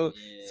in, bro.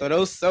 Yeah. So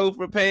those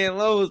SOFR paying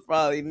lows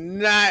probably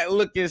not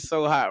looking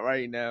so hot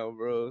right now,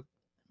 bro.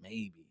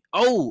 Maybe.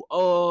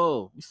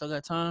 Oh, we still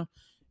got time.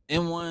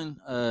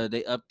 M1,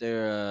 they up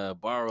their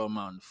borrow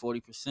amount to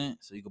 40%,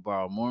 so you can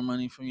borrow more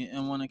money from your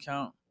M1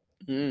 account.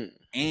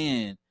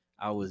 and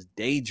I was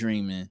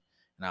daydreaming,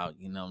 and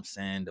you know what I'm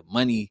saying, the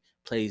money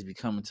plays be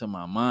coming to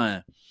my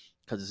mind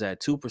because it's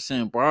at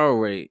 2% borrow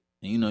rate,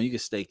 and you know you can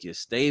stake your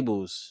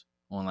stables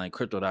on like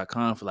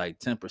crypto.com for like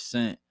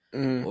 10%,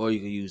 or you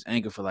can use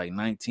Anchor for like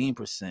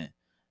 19%,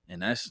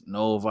 and that's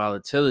no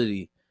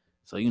volatility.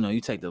 So you know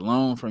you take the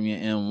loan from your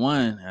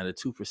M1 at a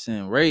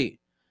 2% rate,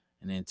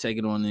 and then take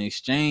it on the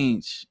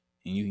exchange,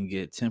 and you can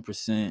get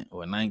 10%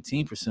 or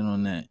 19%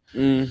 on that.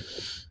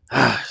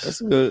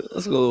 That's a good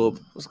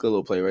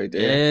little play right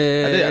there.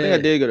 Yeah. I think I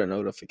did get a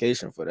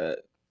notification for that.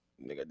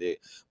 I think I did.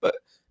 But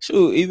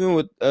shoot, even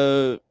with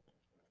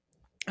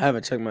I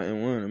haven't checked my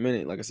M1 in a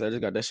minute. Like I said, I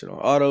just got that shit on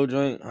auto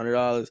joint,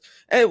 $100.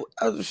 Hey,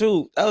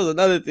 shoot, that was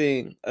another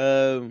thing.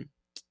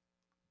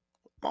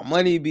 My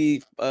money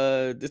be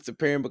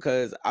disappearing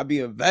because I be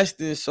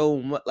investing so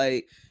much.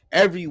 Like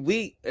every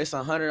week, it's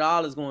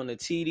 $100 going to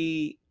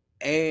TD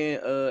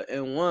and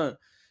M1.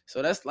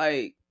 So that's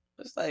like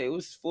it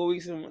was 4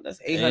 weeks a month.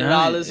 That's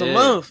 $800 a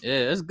month.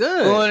 Yeah, that's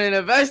good. Going and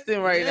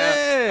investing right now,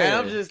 and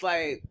I'm just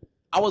like,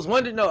 I was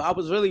wondering. No, I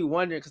was really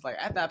wondering because like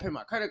after I pay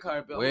my credit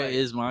card bill, where like,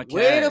 is my cash?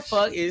 Where the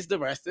fuck is the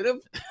rest of the?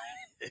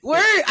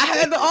 Where I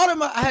had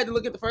I had to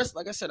look at the first.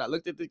 Like I said, I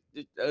looked at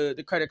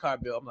the credit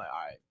card bill. I'm like, all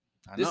right.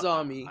 This is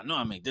on me. I know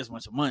I make this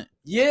much a month.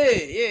 Yeah.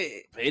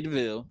 Paid the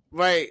bill.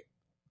 Right.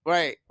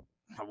 I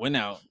went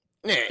out.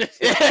 Yeah.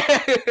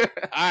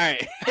 All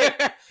right.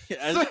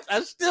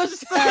 I still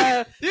just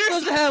had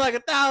like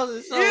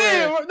 1,000 somewhere.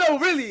 Yeah, no,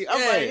 really.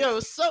 I'm like,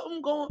 yo,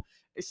 something going.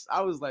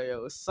 I was like,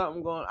 yo,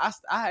 something going.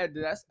 I had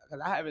to. That's because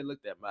I haven't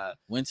looked at my.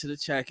 Went to the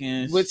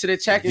check-ins.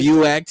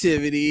 View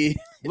activity.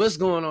 What's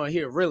going on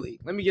here? Really?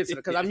 Let me get to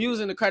because I'm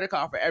using the credit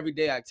card for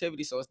everyday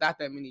activity, so it's not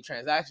that many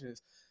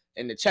transactions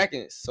in the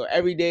check-ins. So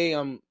every day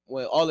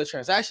with all the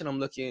transaction, I'm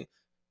looking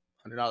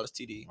 $100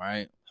 TD,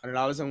 right?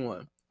 $100 in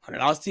one, $100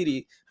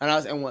 TD,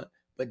 $100 in one.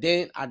 But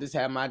then I just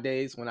have my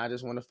days when I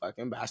just want to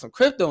fucking buy some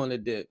crypto on the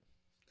dip.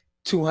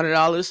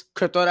 $200,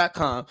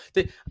 crypto.com.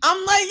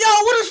 I'm like,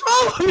 yo, what is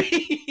wrong with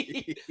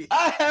me?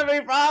 I have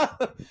a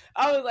problem.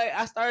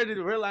 I started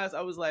to realize,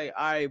 I was like,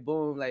 all right,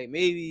 boom. Like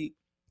maybe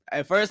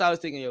at first I was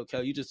thinking, yo,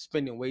 Kel, you just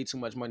spending way too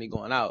much money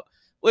going out,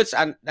 which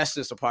that's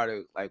just a part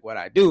of like what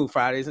I do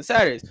Fridays and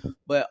Saturdays.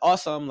 But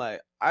also I'm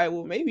like, all right,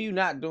 well, maybe you're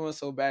not doing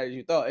so bad as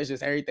you thought. It's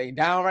just everything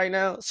down right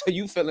now. So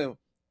you feeling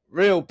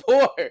real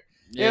poor.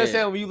 You know what I'm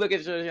saying? When you look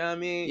at your, you know what I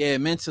mean? Yeah,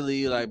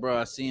 mentally, like, bro,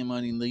 I see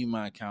money leave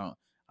my account.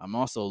 I'm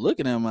also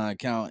looking at my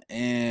account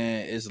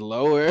and it's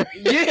lower.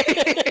 Yeah.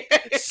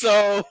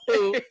 So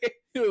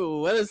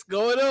what is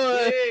going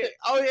on? Yeah.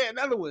 Oh yeah,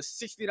 another was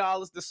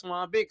 $60 to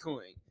Swan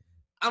Bitcoin.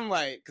 I'm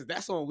like, cause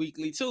that's on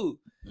weekly too.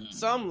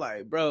 So I'm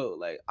like, bro,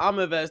 like I'm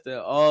investing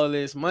all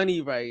this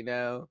money right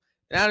now.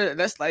 And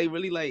that's like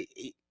really like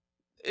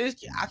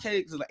I can't.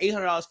 It's like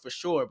 $800 for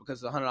sure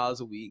because it's $100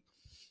 a week.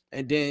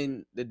 And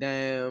then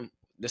the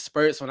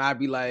spurts when I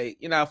be like,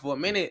 you know, for a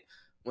minute.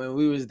 When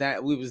we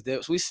sending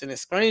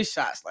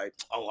screenshots like,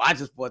 oh, I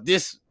just bought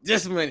this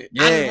minute.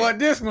 Yeah. I just bought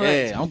this much.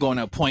 Yeah, I'm going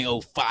at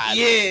 0.05.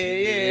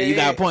 Yeah. You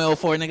got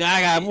 0.04, nigga.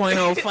 I got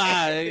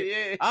 0.05.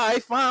 Yeah. All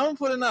right, fine. I'm gonna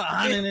put another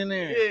 100 in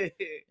there.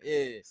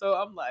 Yeah. So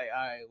I'm like,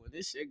 all right, when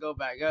this shit go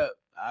back up,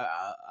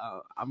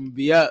 I'm gonna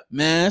be up.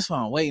 Man, that's what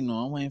I'm waiting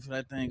on. I'm waiting for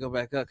that thing to go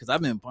back up because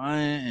I've been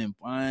buying.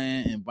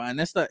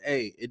 That stuff,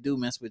 hey, it do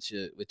mess with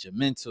your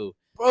mental.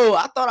 Bro,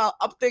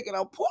 I'm thinking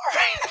I'm poor.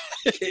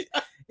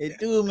 It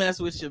do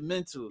mess with your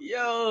mental.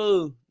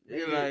 Yo.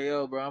 You're like,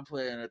 yo, bro, I'm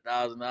putting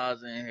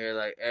 $1,000 in here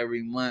like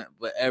every month,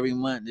 but every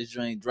month this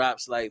joint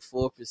drops like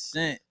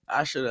 4%.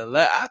 I should have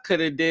I could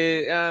have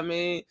did, you know what I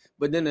mean?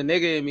 But then the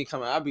nigga in me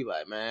coming, I'd be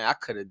like, man, I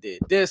could have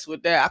did this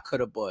with that. I could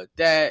have bought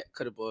that.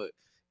 Could have bought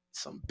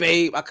some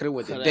Babe. I could have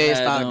went to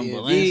Daystar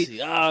DMV.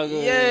 Yeah,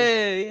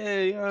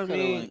 you know what I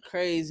mean? Went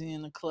crazy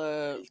in the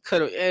club.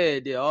 Could have,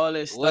 did all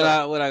this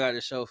stuff. What I got to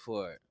show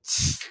for it?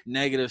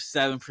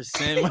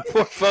 -7% in my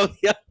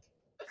portfolio.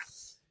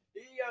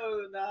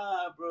 Yo,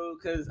 nah, bro,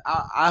 because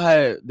I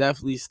had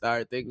definitely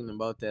started thinking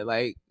about that.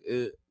 Like,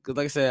 because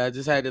like I said, I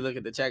just had to look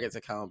at the check-ins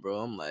account, bro.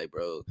 I'm like,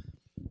 bro,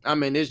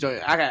 I'm in this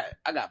joint. I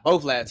got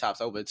both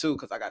laptops open too,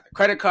 because I got the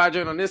credit card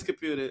joint on this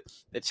computer.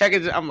 The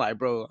check-in, I'm like,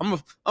 bro,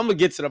 I'm gonna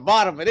get to the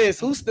bottom of this.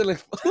 Who's stealing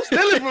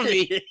from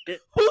me?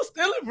 Who's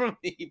stealing from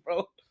me,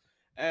 bro?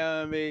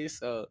 I mean,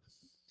 so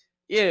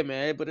yeah,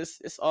 man, but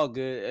it's all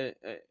good.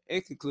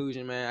 In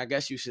conclusion, man, I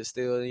guess you should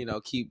still, you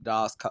know, keep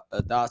dollar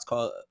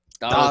cost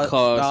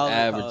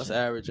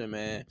averaging,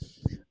 man.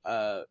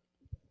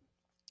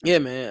 Yeah,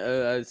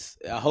 man.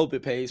 I hope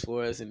it pays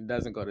for us and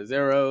doesn't go to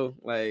zero.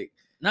 Like,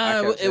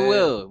 it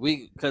will.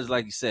 Because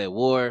like you said,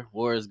 war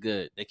is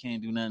good. They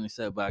can't do nothing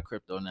except buy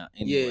crypto now.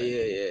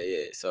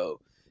 Anyway. Yeah.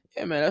 So,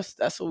 yeah, man,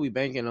 that's what we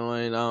banking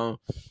on.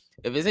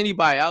 If there's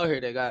anybody out here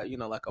that got, you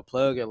know, like a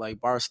plug at like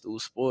Barstool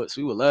Sports,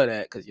 we would love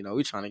that because, you know,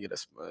 we trying to get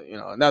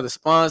another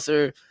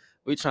sponsor.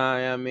 We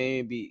trying, I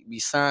mean, be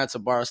signed to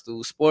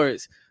Barstool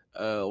Sports.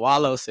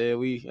 Wallow said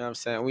we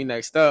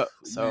next up.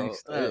 So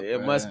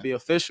it must be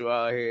official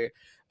out here.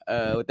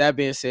 With that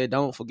being said,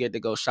 don't forget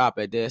to go shop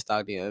at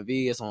Deadstock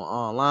DMV. It's on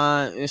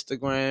online,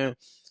 Instagram,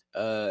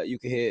 You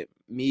can hit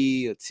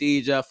me or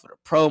TJ for the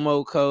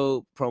promo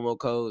code. Promo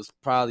code is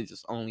probably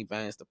just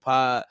OnlyFans the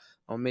pod.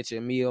 I'll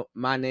mention me,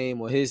 my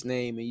name or his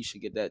name, and you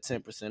should get that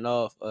 10%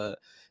 off.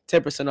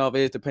 10% off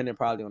is dependent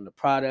probably on the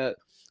product.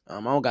 I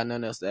don't got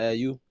nothing else to add.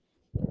 You?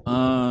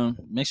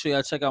 Make sure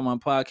y'all check out my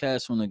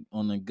podcast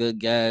on the Good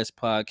Gas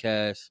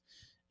podcast,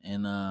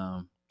 and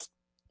I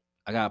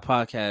got a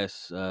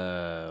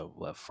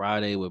podcast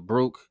Friday with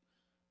Broke,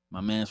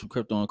 my man's from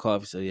Crypto and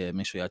Coffee. So yeah,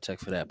 make sure y'all check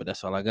for that. But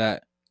that's all I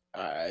got.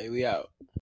 All right, we out.